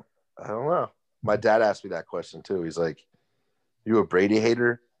don't know. My dad asked me that question too. He's like, "You a Brady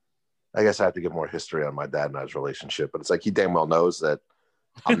hater?" I guess I have to give more history on my dad and I's relationship, but it's like he damn well knows that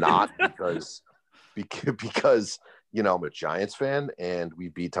I'm not because I'm a Giants fan and we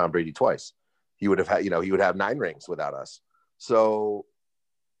beat Tom Brady twice. He would have 9 rings without us. So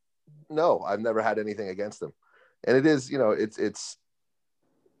no, I've never had anything against him. And it is, it's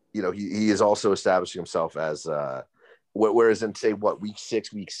he is also establishing himself as whereas in say week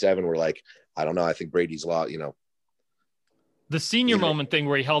 6, week 7, we're like, I don't know, I think Brady's law, the senior moment thing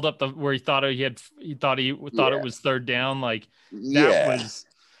where he held up where he thought it was third down, like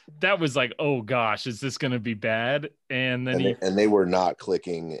that was like, oh gosh, is this going to be bad? And then they were not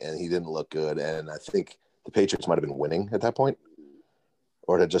clicking, and he didn't look good. And I think the Patriots might have been winning at that point,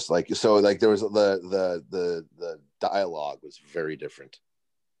 or to just like, so like there was the dialogue was very different.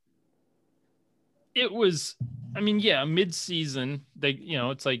 It was, I mean, yeah, mid-season,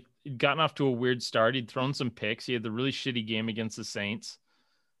 it's like he'd gotten off to a weird start. He'd thrown some picks. He had the really shitty game against the Saints.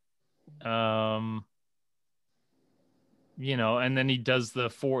 And then he does I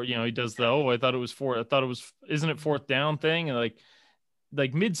thought it was isn't it fourth down thing? And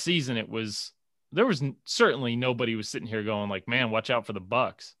like mid-season, there was certainly nobody was sitting here going like, man, watch out for the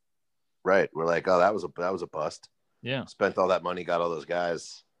Bucs. Right. We're like, oh, that was a bust. Yeah. Spent all that money, got all those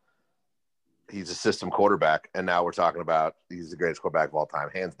guys. He's a system quarterback, and now we're talking about he's the greatest quarterback of all time,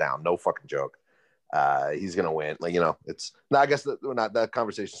 hands down, no fucking joke. He's gonna win. Like, it's I guess that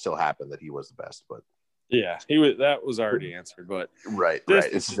conversation still happened that he was the best, but yeah, he was. That was already answered, but right.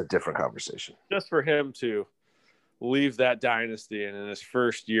 This is a different conversation. Just for him to leave that dynasty, and in his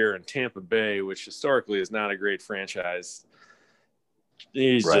first year in Tampa Bay, which historically is not a great franchise,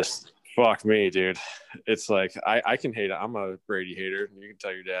 he's just fuck me, dude. It's like I can hate it. I'm a Brady hater. You can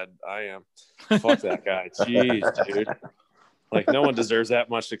tell your dad I am. Fuck that guy. Jeez, dude. Like, no one deserves that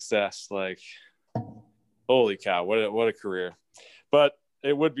much success. Like, holy cow, what a career. But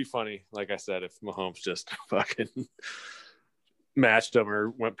it would be funny, like I said, if Mahomes just fucking matched them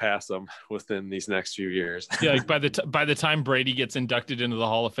or went past them within these next few years. Yeah, like by the time Brady gets inducted into the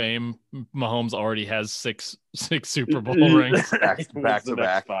Hall of Fame, Mahomes already has six Super Bowl rings. back to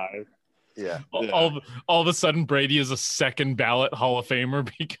back. 5. Yeah. All of a sudden, Brady is a second ballot Hall of Famer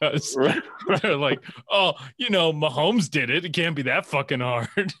because they're like, oh, Mahomes did it. It can't be that fucking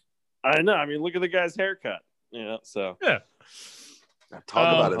hard. I know. I mean, look at the guy's haircut. So yeah.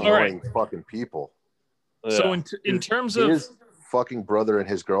 Talk about annoying fucking people. So in terms of his fucking brother and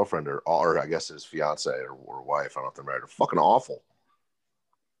his girlfriend or I guess his fiance or wife, I don't know if they're married, are fucking awful.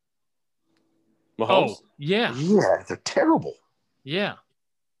 Mahomes? Oh, yeah. Yeah, they're terrible. Yeah.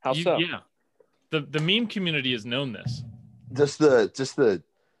 How so? Yeah. The meme community has known this. Just the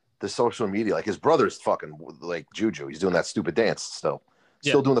social media, like his brother's fucking like Juju. He's doing that stupid dance still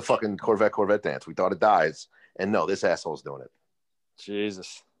doing the fucking Corvette dance. We thought it dies, and no, this asshole's doing it.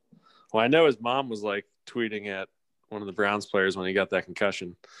 Jesus. Well, I know his mom was like tweeting at one of the Browns players when he got that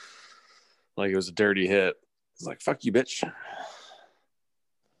concussion, like it was a dirty hit. It's like, fuck you, bitch.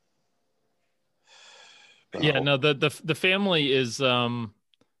 Yeah, no, the family is the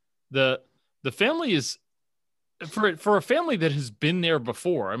family is for a family that has been there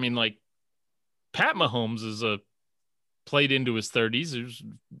before. I mean, like Pat Mahomes is played into his 30s. He was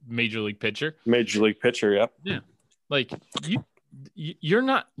major league pitcher. Yep. Yeah. Like you're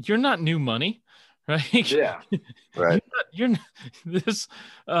not new money, right? Yeah. Right. You're not this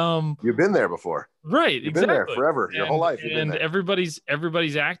you've been there before. Right. You've been there forever. Your whole life. And everybody's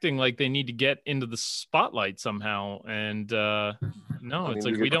acting like they need to get into the spotlight somehow. And no, it's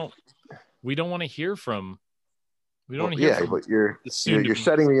like we don't want to hear from. We don't want to hear from. But you're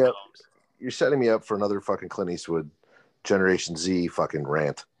setting me up. You're setting me up for another fucking Clint Eastwood Generation Z fucking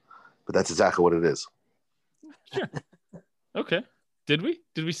rant. But that's exactly what it is. Sure. Okay. Did we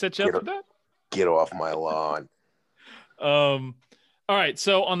set you up for that? Get off my lawn. All right.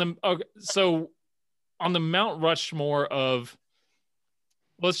 So on the Mount Rushmore of,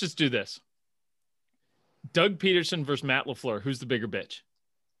 let's just do this. Doug Peterson versus Matt LaFleur. Who's the bigger bitch?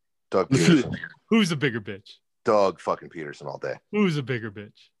 Doug Peterson. Who's the bigger bitch? Doug fucking Peterson all day. Who's a bigger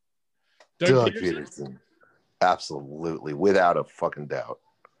bitch? Doug Peterson. Absolutely. Without a fucking doubt.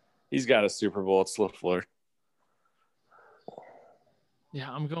 He's got a Super Bowl. It's LaFleur. Yeah,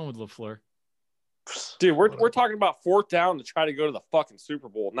 I'm going with LaFleur. Dude, we're talking about 4th down to try to go to the fucking Super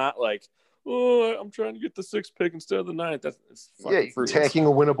Bowl, not like, oh, I'm trying to get the 6th pick instead of the 9th. That's fucking taking a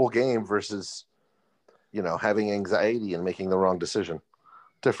winnable game versus, having anxiety and making the wrong decision.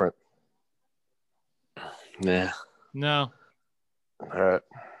 Different. Yeah. No. All right.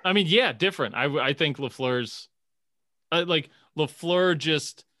 I mean, yeah, different. I think LaFleur's LaFleur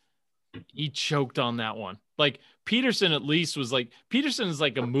just he choked on that one. Like Peterson at least was like Peterson is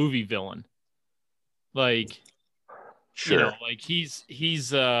like a movie villain. Like sure. Like he's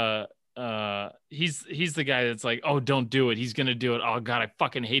the guy that's like, oh, don't do it. He's gonna do it. Oh god, I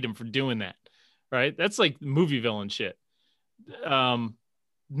fucking hate him for doing that. Right? That's like movie villain shit.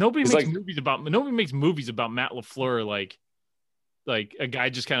 Nobody makes movies about Matt LaFleur like a guy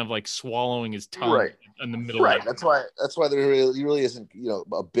just kind of like swallowing his tongue in the middle. Right. That's why there really isn't,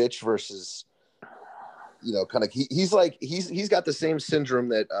 a bitch versus, kind of he's got the same syndrome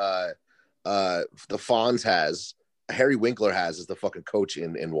that the Fonz has, Harry Winkler has as the fucking coach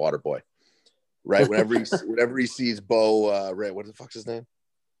in Waterboy. Right. Whenever he sees Bo, what the fuck's his name?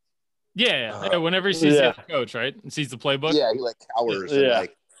 Yeah. Whenever he sees the coach, right, and sees the playbook. Yeah, he like cowers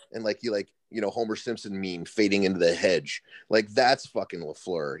and he Homer Simpson meme fading into the hedge. Like that's fucking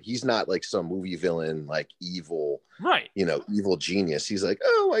LaFleur. He's not like some movie villain, like evil, right? Evil genius. He's like,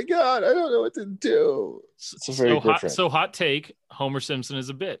 oh my god, I don't know what to do. It's very different. Hot take: Homer Simpson is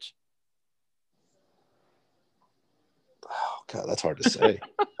a bitch. Oh god, that's hard to say.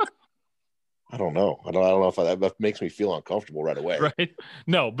 I don't know. I don't know if that makes me feel uncomfortable right away. Right?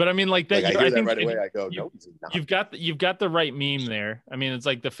 No, but I mean, like that. I hear that right away. I go, no, he's not. You've got the right meme there. I mean, it's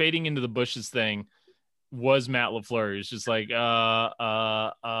like the fading into the bushes thing was Matt LaFleur. It's just like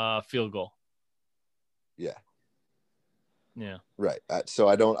field goal. Yeah. Yeah. Right. So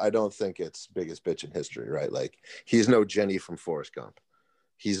I don't think it's biggest bitch in history. Right. Like he's no Jenny from Forrest Gump.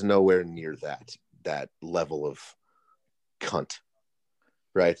 He's nowhere near that level of cunt.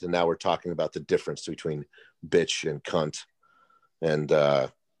 Right. And now we're talking about the difference between bitch and cunt, and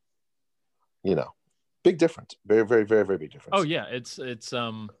big difference. Very, very, very, very big difference. Oh yeah, it's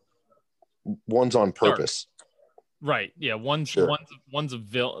One's on purpose. Right. Yeah. One's a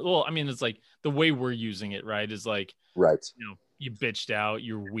villain. Well, I mean, it's like the way we're using it, right? Is like, right. You bitched out,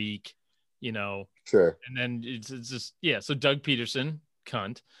 you're weak, Sure. And then it's just, yeah. So Doug Peterson,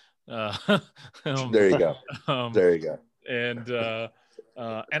 cunt. There you go. There you go. And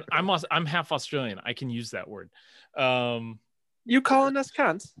I'm half Australian. I can use that word. You calling us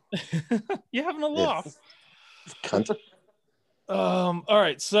cunts? You having a laugh? Cunt. All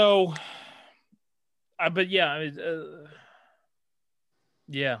right. So, but yeah,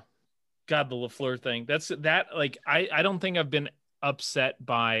 yeah. God, the LaFleur thing. Like, I don't think I've been upset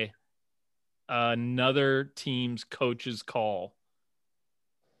by another team's coach's call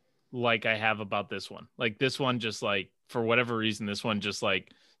like I have about this one. Like this one, just like, for whatever reason, this one just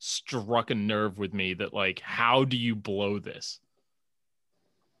like struck a nerve with me that like, how do you blow this?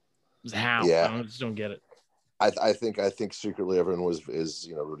 How? Yeah. I just don't get it. I think secretly everyone is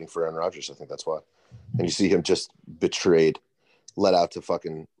rooting for Aaron Rodgers. I think that's why. And you see him just betrayed, let out to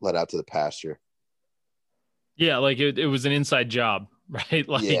the pasture. Yeah, like it was an inside job, right?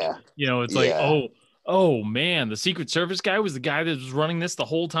 Like, yeah. It's like, oh man, the Secret Service guy was the guy that was running this the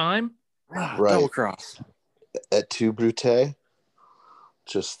whole time. Right. Double cross. Et tu, Brute?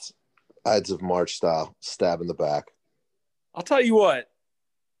 Just Ides of March style, stab in the back. I'll tell you what.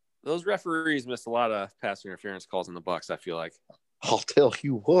 Those referees missed a lot of pass interference calls in the Bucs, I feel like. I'll tell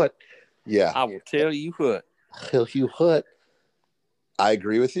you what. Yeah. I will tell you what. Tell you what. I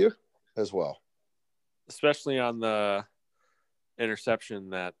agree with you as well. Especially on the interception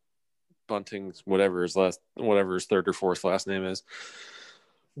that Bunting's whatever his third or fourth last name is.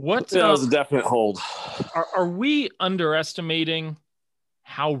 That was a definite hold. Are we underestimating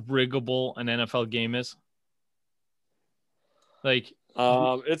how riggable an NFL game is? Like,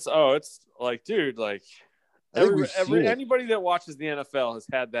 it's like, dude, like anybody that watches the NFL has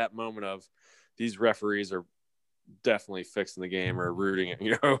had that moment of these referees are definitely fixing the game or rooting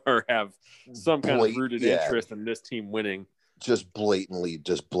it, or have some kind of rooted interest in this team winning. Just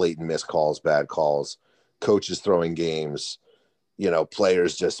blatant missed calls, bad calls, coaches throwing games,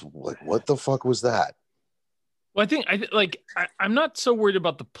 players just like, what the fuck was that? Well, I'm not so worried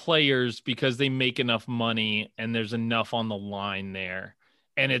about the players because they make enough money and there's enough on the line there.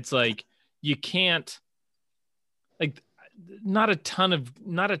 And it's like, you can't, like, not a ton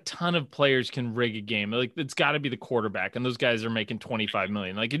of players can rig a game. Like, it's got to be the quarterback, and those guys are making $25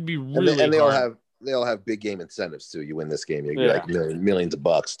 million. Like, it'd be really and they hard. all have big game incentives too. You win this game, you get like millions of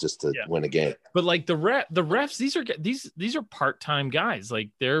bucks just to win a game. But like the refs, these are part-time guys. Like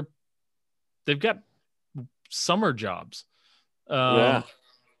they've got summer jobs. And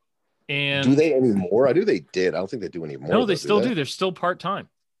do they anymore? I did. I don't think they do anymore. No, they still do. They're still part-time.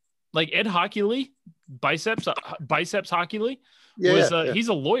 Like Ed Hockley, biceps Hockley he's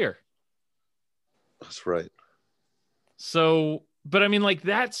a lawyer. That's right. So, but I mean, like,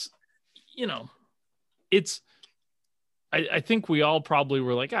 that's, it's, I think we all probably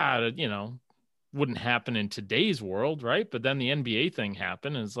were like, wouldn't happen in today's world, right? But then the NBA thing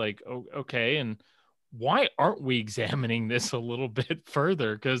happened, and it's like, oh, okay, and why aren't we examining this a little bit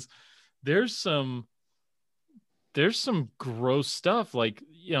further? Because there's some gross stuff. Like,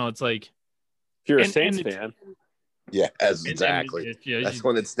 it's like, if you're a Saints fan, exactly. That's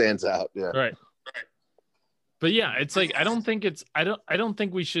when it stands out. Yeah, right. But yeah, it's like, I don't think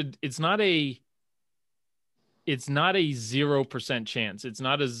we should. It's not a 0% chance. It's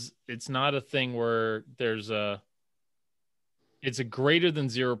not a thing where it's a greater than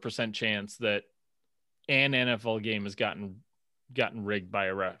 0% chance that an NFL game has gotten rigged by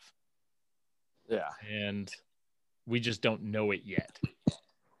a ref. Yeah. And we just don't know it yet.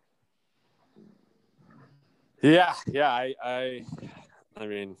 Yeah. I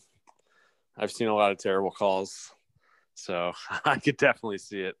mean, I've seen a lot of terrible calls, so I could definitely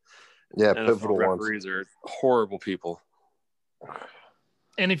see it. Yeah, NFL pivotal referees are horrible people.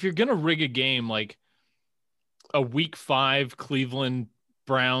 And if you're gonna rig a game like a Week 5 Cleveland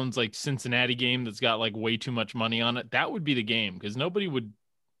Browns, like Cincinnati game that's got like way too much money on it, that would be the game, because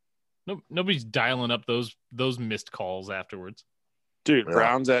nobody's dialing up those missed calls afterwards. Dude,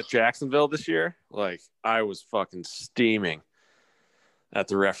 Browns at Jacksonville this year, like, I was fucking steaming at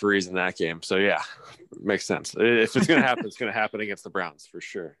the referees in that game. So yeah, makes sense. If it's gonna happen, it's gonna happen against the Browns for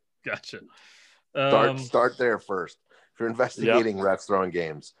sure. Gotcha. Start there first. If you're investigating refs throwing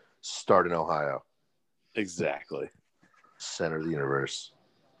games, start in Ohio. Exactly. Center of the universe.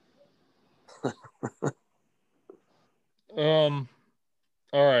 All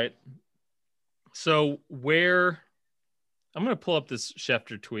right. So where I'm going to pull up this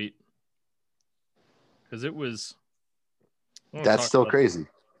Schefter tweet because it was. That's still crazy.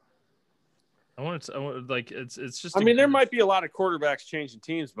 I want like it's just. I mean, there might be a lot of quarterbacks changing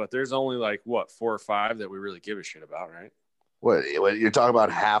teams, but there's only like 4 or 5 that we really give a shit about, right? What you're talking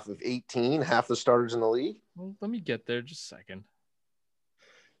about? Half of 18, half the starters in the league. Well, let me get there just a second.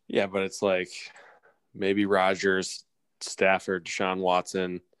 Yeah, but it's like maybe Rodgers, Stafford, Deshaun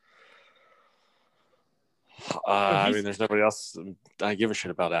Watson. I mean, there's nobody else I give a shit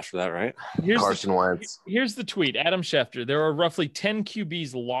about after that, right? Carson Wentz. Here's the tweet. Adam Schefter. There are roughly 10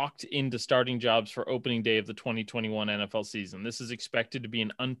 QBs locked into starting jobs for opening day of the 2021 NFL season. This is expected to be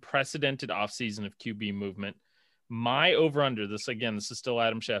an unprecedented offseason of QB movement. My over-under, this is still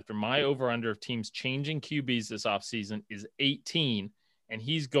Adam Schefter. My over-under of teams changing QBs this offseason is 18, and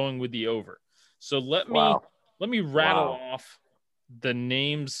he's going with the over. So let me rattle off the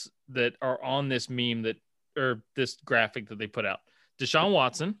names that are on this meme or this graphic that they put out. Deshaun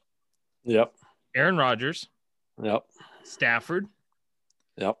Watson. Yep. Aaron Rodgers. Yep. Stafford.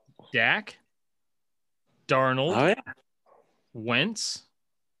 Yep. Dak. Darnold. Oh, yeah. Wentz.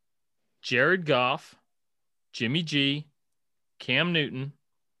 Jared Goff. Jimmy G. Cam Newton.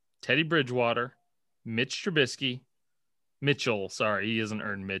 Teddy Bridgewater. Mitch Trubisky. Mitchell. Sorry, he hasn't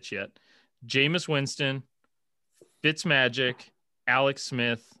earned Mitch yet. Jameis Winston. Fitzmagic. Alex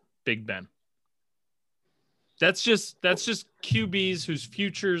Smith. Big Ben. That's just QBs whose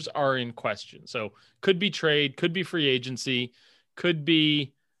futures are in question. So could be trade, could be free agency, could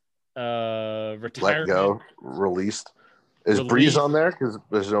be retirement. Let go, released. Is Breeze on there? Because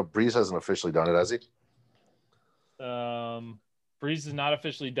Breeze hasn't officially done it, has he? Breeze has not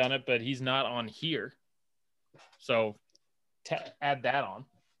officially done it, but he's not on here. So add that on.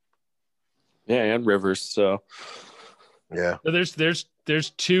 Yeah, and Rivers. So yeah, so there's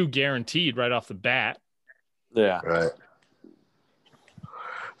 2 guaranteed right off the bat. Yeah. Right.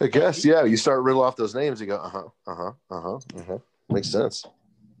 I guess, yeah. You start riddle off those names, you go, Makes sense.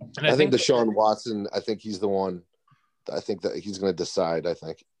 And I think Deshaun Watson, I think he's the one. I think that he's going to decide, I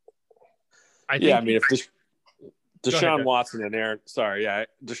think. I mean, if Deshaun Watson and Aaron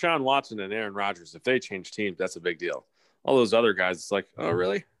Rodgers, if they change teams, that's a big deal. All those other guys, it's like, oh,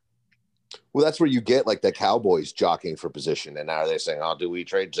 really? Well, that's where you get like the Cowboys jockeying for position. And now they're saying, oh, do we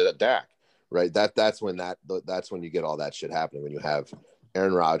trade to Dak? Right. That's when you get all that shit happening. When you have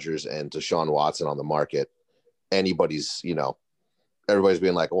Aaron Rodgers and Deshaun Watson on the market, everybody's being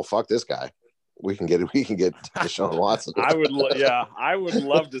like, well, fuck this guy. We can get Deshaun Watson. I would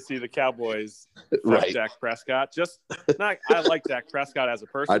love to see the Cowboys fuck Dak Prescott. I like Dak Prescott as a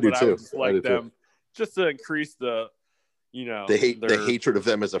person, I do but too. I would just like them just to increase the the hatred of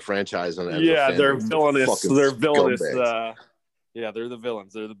them as a franchise. And they're villainous. They're villainous. They're the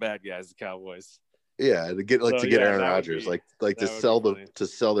villains. They're the bad guys, the Cowboys. Yeah, to get Aaron Rodgers, to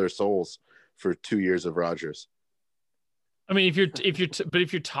sell their souls for 2 years of Rodgers. I mean, if you're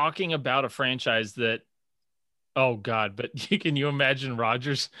talking about a franchise that, oh God, but can you imagine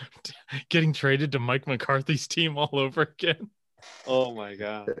Rodgers getting traded to Mike McCarthy's team all over again? Oh my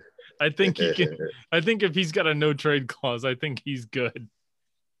God. I think he can. I think if he's got a no trade clause, I think he's good.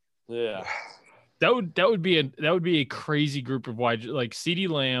 Yeah. That would be a crazy group of wide, like CeeDee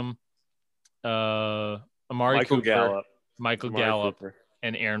Lamb, Amari Cooper, Michael Gallup, Cooper,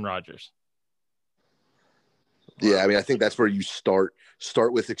 and Aaron Rodgers. Yeah, I mean, I think that's where you start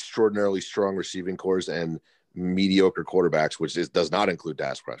with extraordinarily strong receiving cores and mediocre quarterbacks, which does not include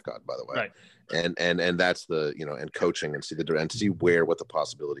Dak Prescott, by the way. Right. And that's the and coaching and see what the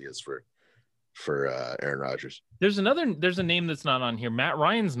possibility is for Aaron Rodgers. There's a name that's not on here. Matt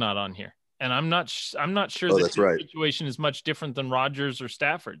Ryan's not on here. And I'm not sure that the situation is much different than Rodgers or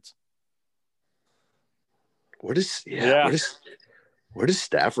Stafford's. Where does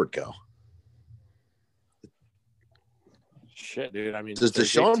Stafford go? Shit, dude. I mean, does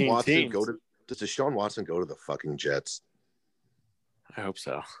Deshaun Watson go to the fucking Jets? I hope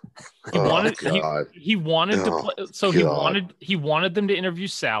so. He wanted to play, so he wanted them to interview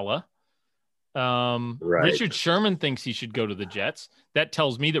Saleh. Right. Richard Sherman thinks he should go to the Jets. That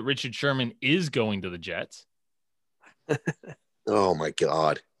tells me that Richard Sherman is going to the Jets. Oh my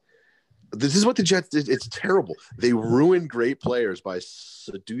God. This is what the Jets did. It's terrible. They ruin great players by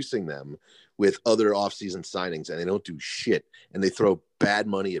seducing them with other offseason signings, and they don't do shit. And they throw bad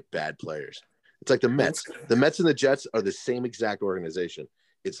money at bad players. It's like the Mets. The Mets and the Jets are the same exact organization.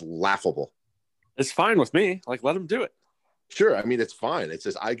 It's laughable. It's fine with me. Like, let them do it. Sure. I mean, it's fine. It's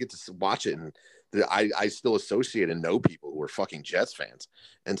just I get to watch it, and I still associate and know people who are fucking Jets fans.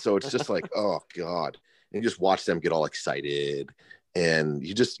 And so it's just like, oh, God. And you just watch them get all excited And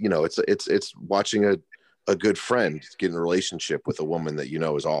you just, it's watching a good friend get in a relationship with a woman that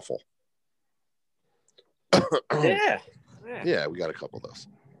is awful. Yeah. Yeah, we got a couple of those.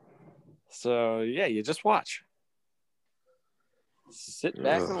 So yeah, you just watch. Sit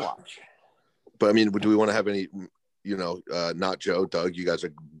back and watch. But I mean, do we want to have any, not Joe, Doug, you guys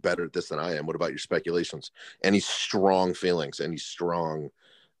are better at this than I am. What about your speculations? Any strong feelings? Any strong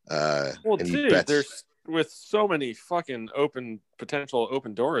well, any dude, bets? there's with so many fucking potential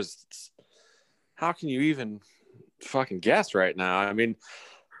open doors, how can you even fucking guess right now? I mean,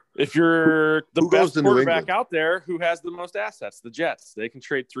 if you're the best quarterback out there, who has the most assets? The Jets. They can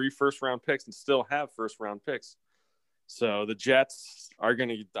trade 3 first-round picks and still have first-round picks. So the Jets are going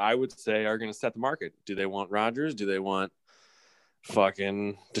to set the market. Do they want Rodgers? Do they want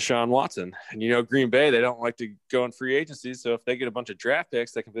fucking Deshaun Watson? And Green Bay, they don't like to go in free agency. So if they get a bunch of draft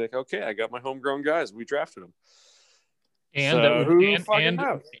picks, they can be like, okay, I got my homegrown guys. We drafted them.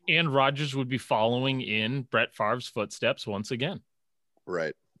 And Rodgers would be following in Brett Favre's footsteps once again.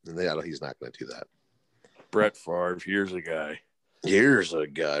 Right. And he's not going to do that. Brett Favre, here's a guy.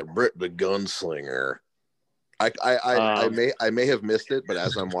 Brett the gunslinger. I may have missed it, but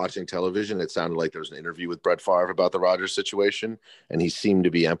as I'm watching television, it sounded like there was an interview with Brett Favre about the Rodgers situation, and he seemed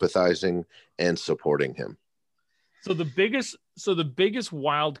to be empathizing and supporting him. So the biggest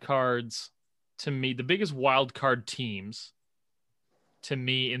wild cards to me, the biggest wild card teams to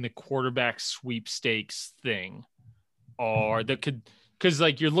me in the quarterback sweepstakes thing are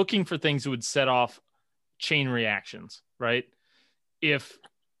because you're looking for things that would set off chain reactions, right? If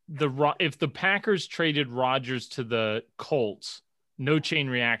the Packers traded Rodgers to the Colts, no chain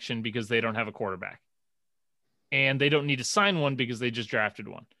reaction because they don't have a quarterback. And they don't need to sign one because they just drafted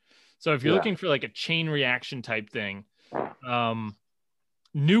one. So if you're looking for like a chain reaction type thing,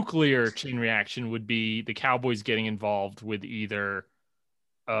 nuclear chain reaction would be the Cowboys getting involved with either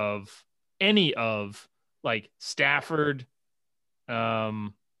of any of like Stafford,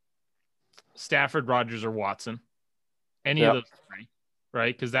 Rodgers, or Watson. Any of those three.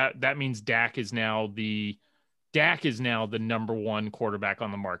 Right, because that means Dak is now the number one quarterback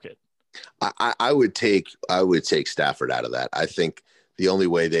on the market. I would take Stafford out of that. I think the only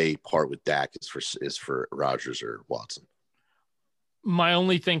way they part with Dak is for Rodgers or Watson. My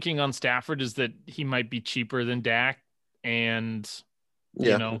only thinking on Stafford is that he might be cheaper than Dak, and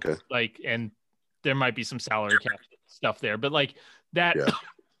and there might be some salary cap stuff there, but like that,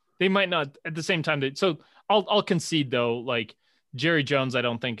 they might not at the same time. So I'll concede though, like. Jerry Jones, I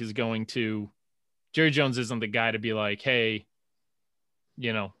don't think Jerry Jones isn't the guy to be like, hey,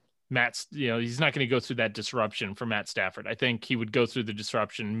 Matt's, he's not going to go through that disruption for Matt Stafford. I think he would go through the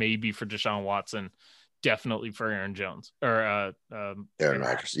disruption maybe for Deshaun Watson, definitely for Aaron Jones or Aaron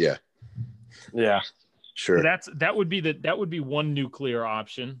Rodgers. Yeah. Yeah. Sure. So that would be one nuclear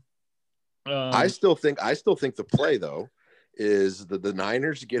option. I still think the play though is that the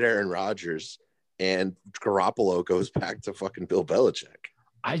Niners get Aaron Rodgers and Garoppolo goes back to fucking Bill Belichick.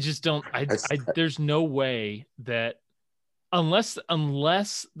 I just don't. There's no way that unless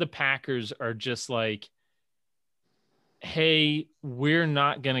the Packers are just like, hey, we're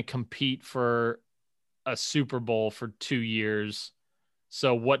not going to compete for a Super Bowl for 2 years.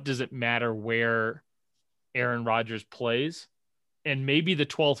 So what does it matter where Aaron Rodgers plays? And maybe the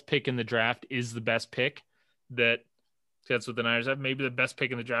 12th pick in the draft is the best pick that's what the Niners have. Maybe the best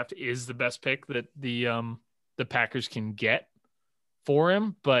pick in the draft is the best pick that the Packers can get for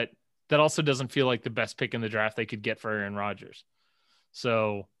him, but that also doesn't feel like the best pick in the draft they could get for Aaron Rodgers.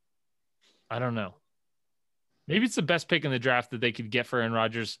 So I don't know. Maybe it's the best pick in the draft that they could get for Aaron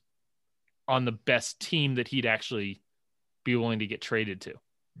Rodgers on the best team that he'd actually be willing to get traded to.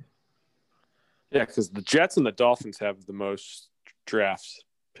 Yeah, because the Jets and the Dolphins have the most draft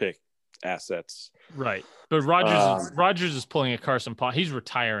pick assets. Right. But Rodgers is pulling a Carson Palmer. He's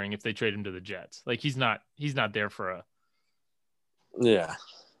retiring if they trade him to the Jets. Like he's not there for a. Yeah.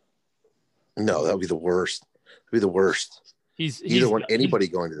 No, that would be the worst. It'd be the worst. Anybody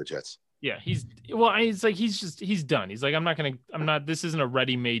going to the Jets. Yeah, he's done. He's like, this isn't a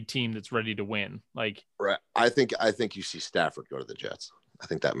ready-made team that's ready to win. Like, right. I think you see Stafford go to the Jets. I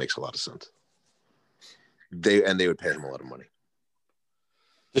think that makes a lot of sense. They would pay him a lot of money.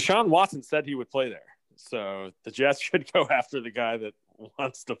 Deshaun Watson said he would play there. So the Jets should go after the guy that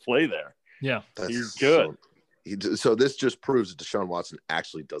wants to play there. Yeah. He's good. So this just proves that Deshaun Watson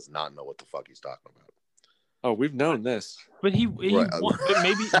actually does not know what the fuck he's talking about. Oh, we've known this. But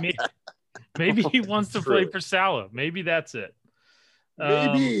maybe he wants to play for Salah. Maybe that's it.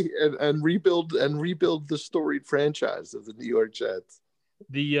 Maybe and rebuild the storied franchise of the New York Jets.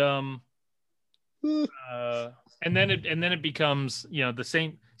 And then it becomes, the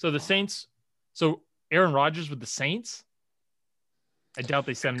Saints. So the Saints. So Aaron Rodgers with the Saints. I doubt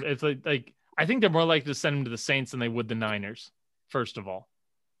they send him. It's like I think they're more likely to send him to the Saints than they would the Niners. First of all,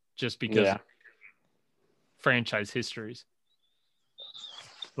 just because of franchise histories.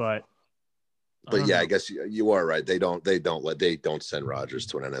 But yeah, I guess you are right. They don't send Rodgers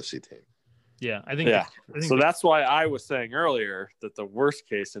to an NFC team. Yeah, I think. So that's why I was saying earlier that the worst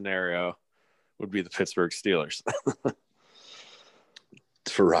case scenario would be the Pittsburgh Steelers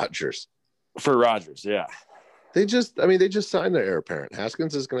for Rodgers. For Rodgers, yeah. They just signed their heir apparent.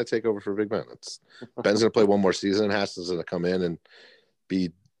 Haskins is going to take over for Big Ben. Ben's going to play one more season, and Haskins is going to come in and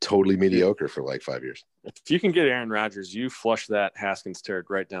be totally mediocre for like 5 years. If you can get Aaron Rodgers, you flush that Haskins turd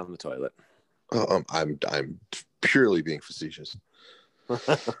right down the toilet. I'm purely being facetious.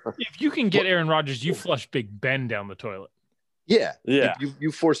 If you can get Aaron Rodgers, you flush Big Ben down the toilet. Yeah.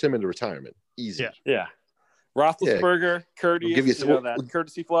 You force him into retirement. Easy. Yeah. Roethlisberger, courteous, that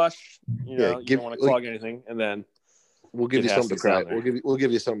courtesy flush. You don't want to clog anything, and then we'll give you something to cry. We'll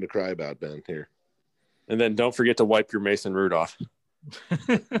give you something to cry about, Ben. Here, and then don't forget to wipe your Mason Rudolph.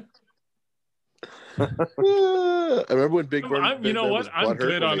 I remember when Big Ben. You know what? I'm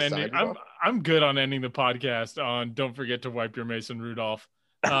good on ending. I'm good on ending the podcast on. Don't forget to wipe your Mason Rudolph.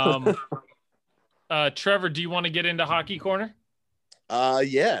 Trevor, do you want to get into Hockey Corner?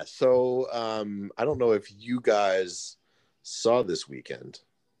 Yeah. So I don't know if you guys saw this weekend.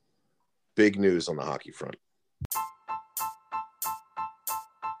 Big news on the hockey front.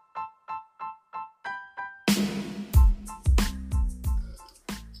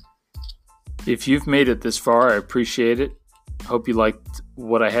 If you've made it this far, I appreciate it. Hope you liked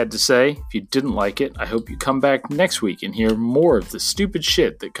what I had to say. If you didn't like it, I hope you come back next week and hear more of the stupid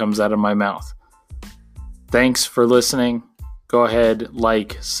shit that comes out of my mouth. Thanks for listening. Go ahead,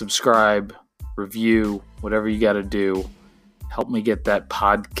 like, subscribe, review, whatever you got to do. Help me get that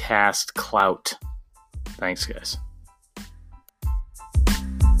podcast clout. Thanks, guys.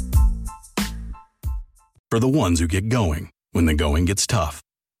 For the ones who get going when the going gets tough,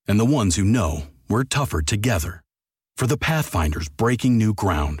 and the ones who know we're tougher together. For the Pathfinders breaking new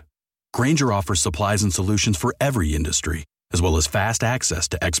ground, Grainger offers supplies and solutions for every industry, as well as fast access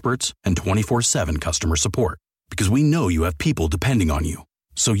to experts and 24/7 customer support. Because we know you have people depending on you,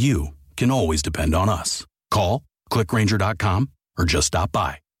 so you can always depend on us. Call, click Grainger.com, or just stop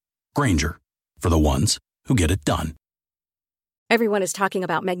by. Grainger, for the ones who get it done. Everyone is talking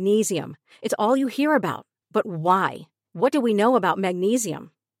about magnesium. It's all you hear about. But why? What do we know about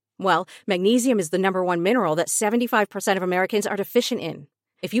magnesium? Well, magnesium is the number one mineral that 75% of Americans are deficient in.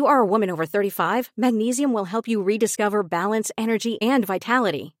 If you are a woman over 35, magnesium will help you rediscover balance, energy, and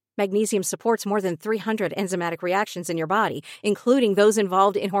vitality. Magnesium supports more than 300 enzymatic reactions in your body, including those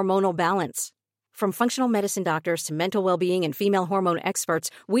involved in hormonal balance. From functional medicine doctors to mental well-being and female hormone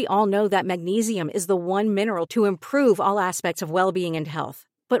experts, we all know that magnesium is the one mineral to improve all aspects of well-being and health.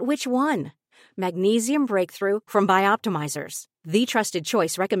 But which one? Magnesium Breakthrough from Bioptimizers, the trusted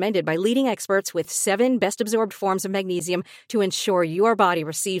choice recommended by leading experts with 7 best-absorbed forms of magnesium to ensure your body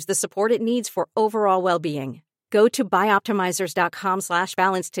receives the support it needs for overall well-being. Go to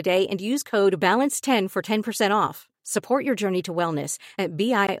bioptimizers.com/balance today and use code BALANCE10 for 10% off. Support your journey to wellness at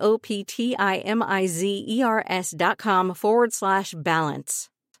bioptimizers.com/balance.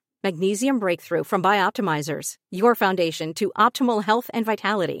 Magnesium Breakthrough from Bioptimizers, your foundation to optimal health and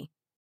vitality.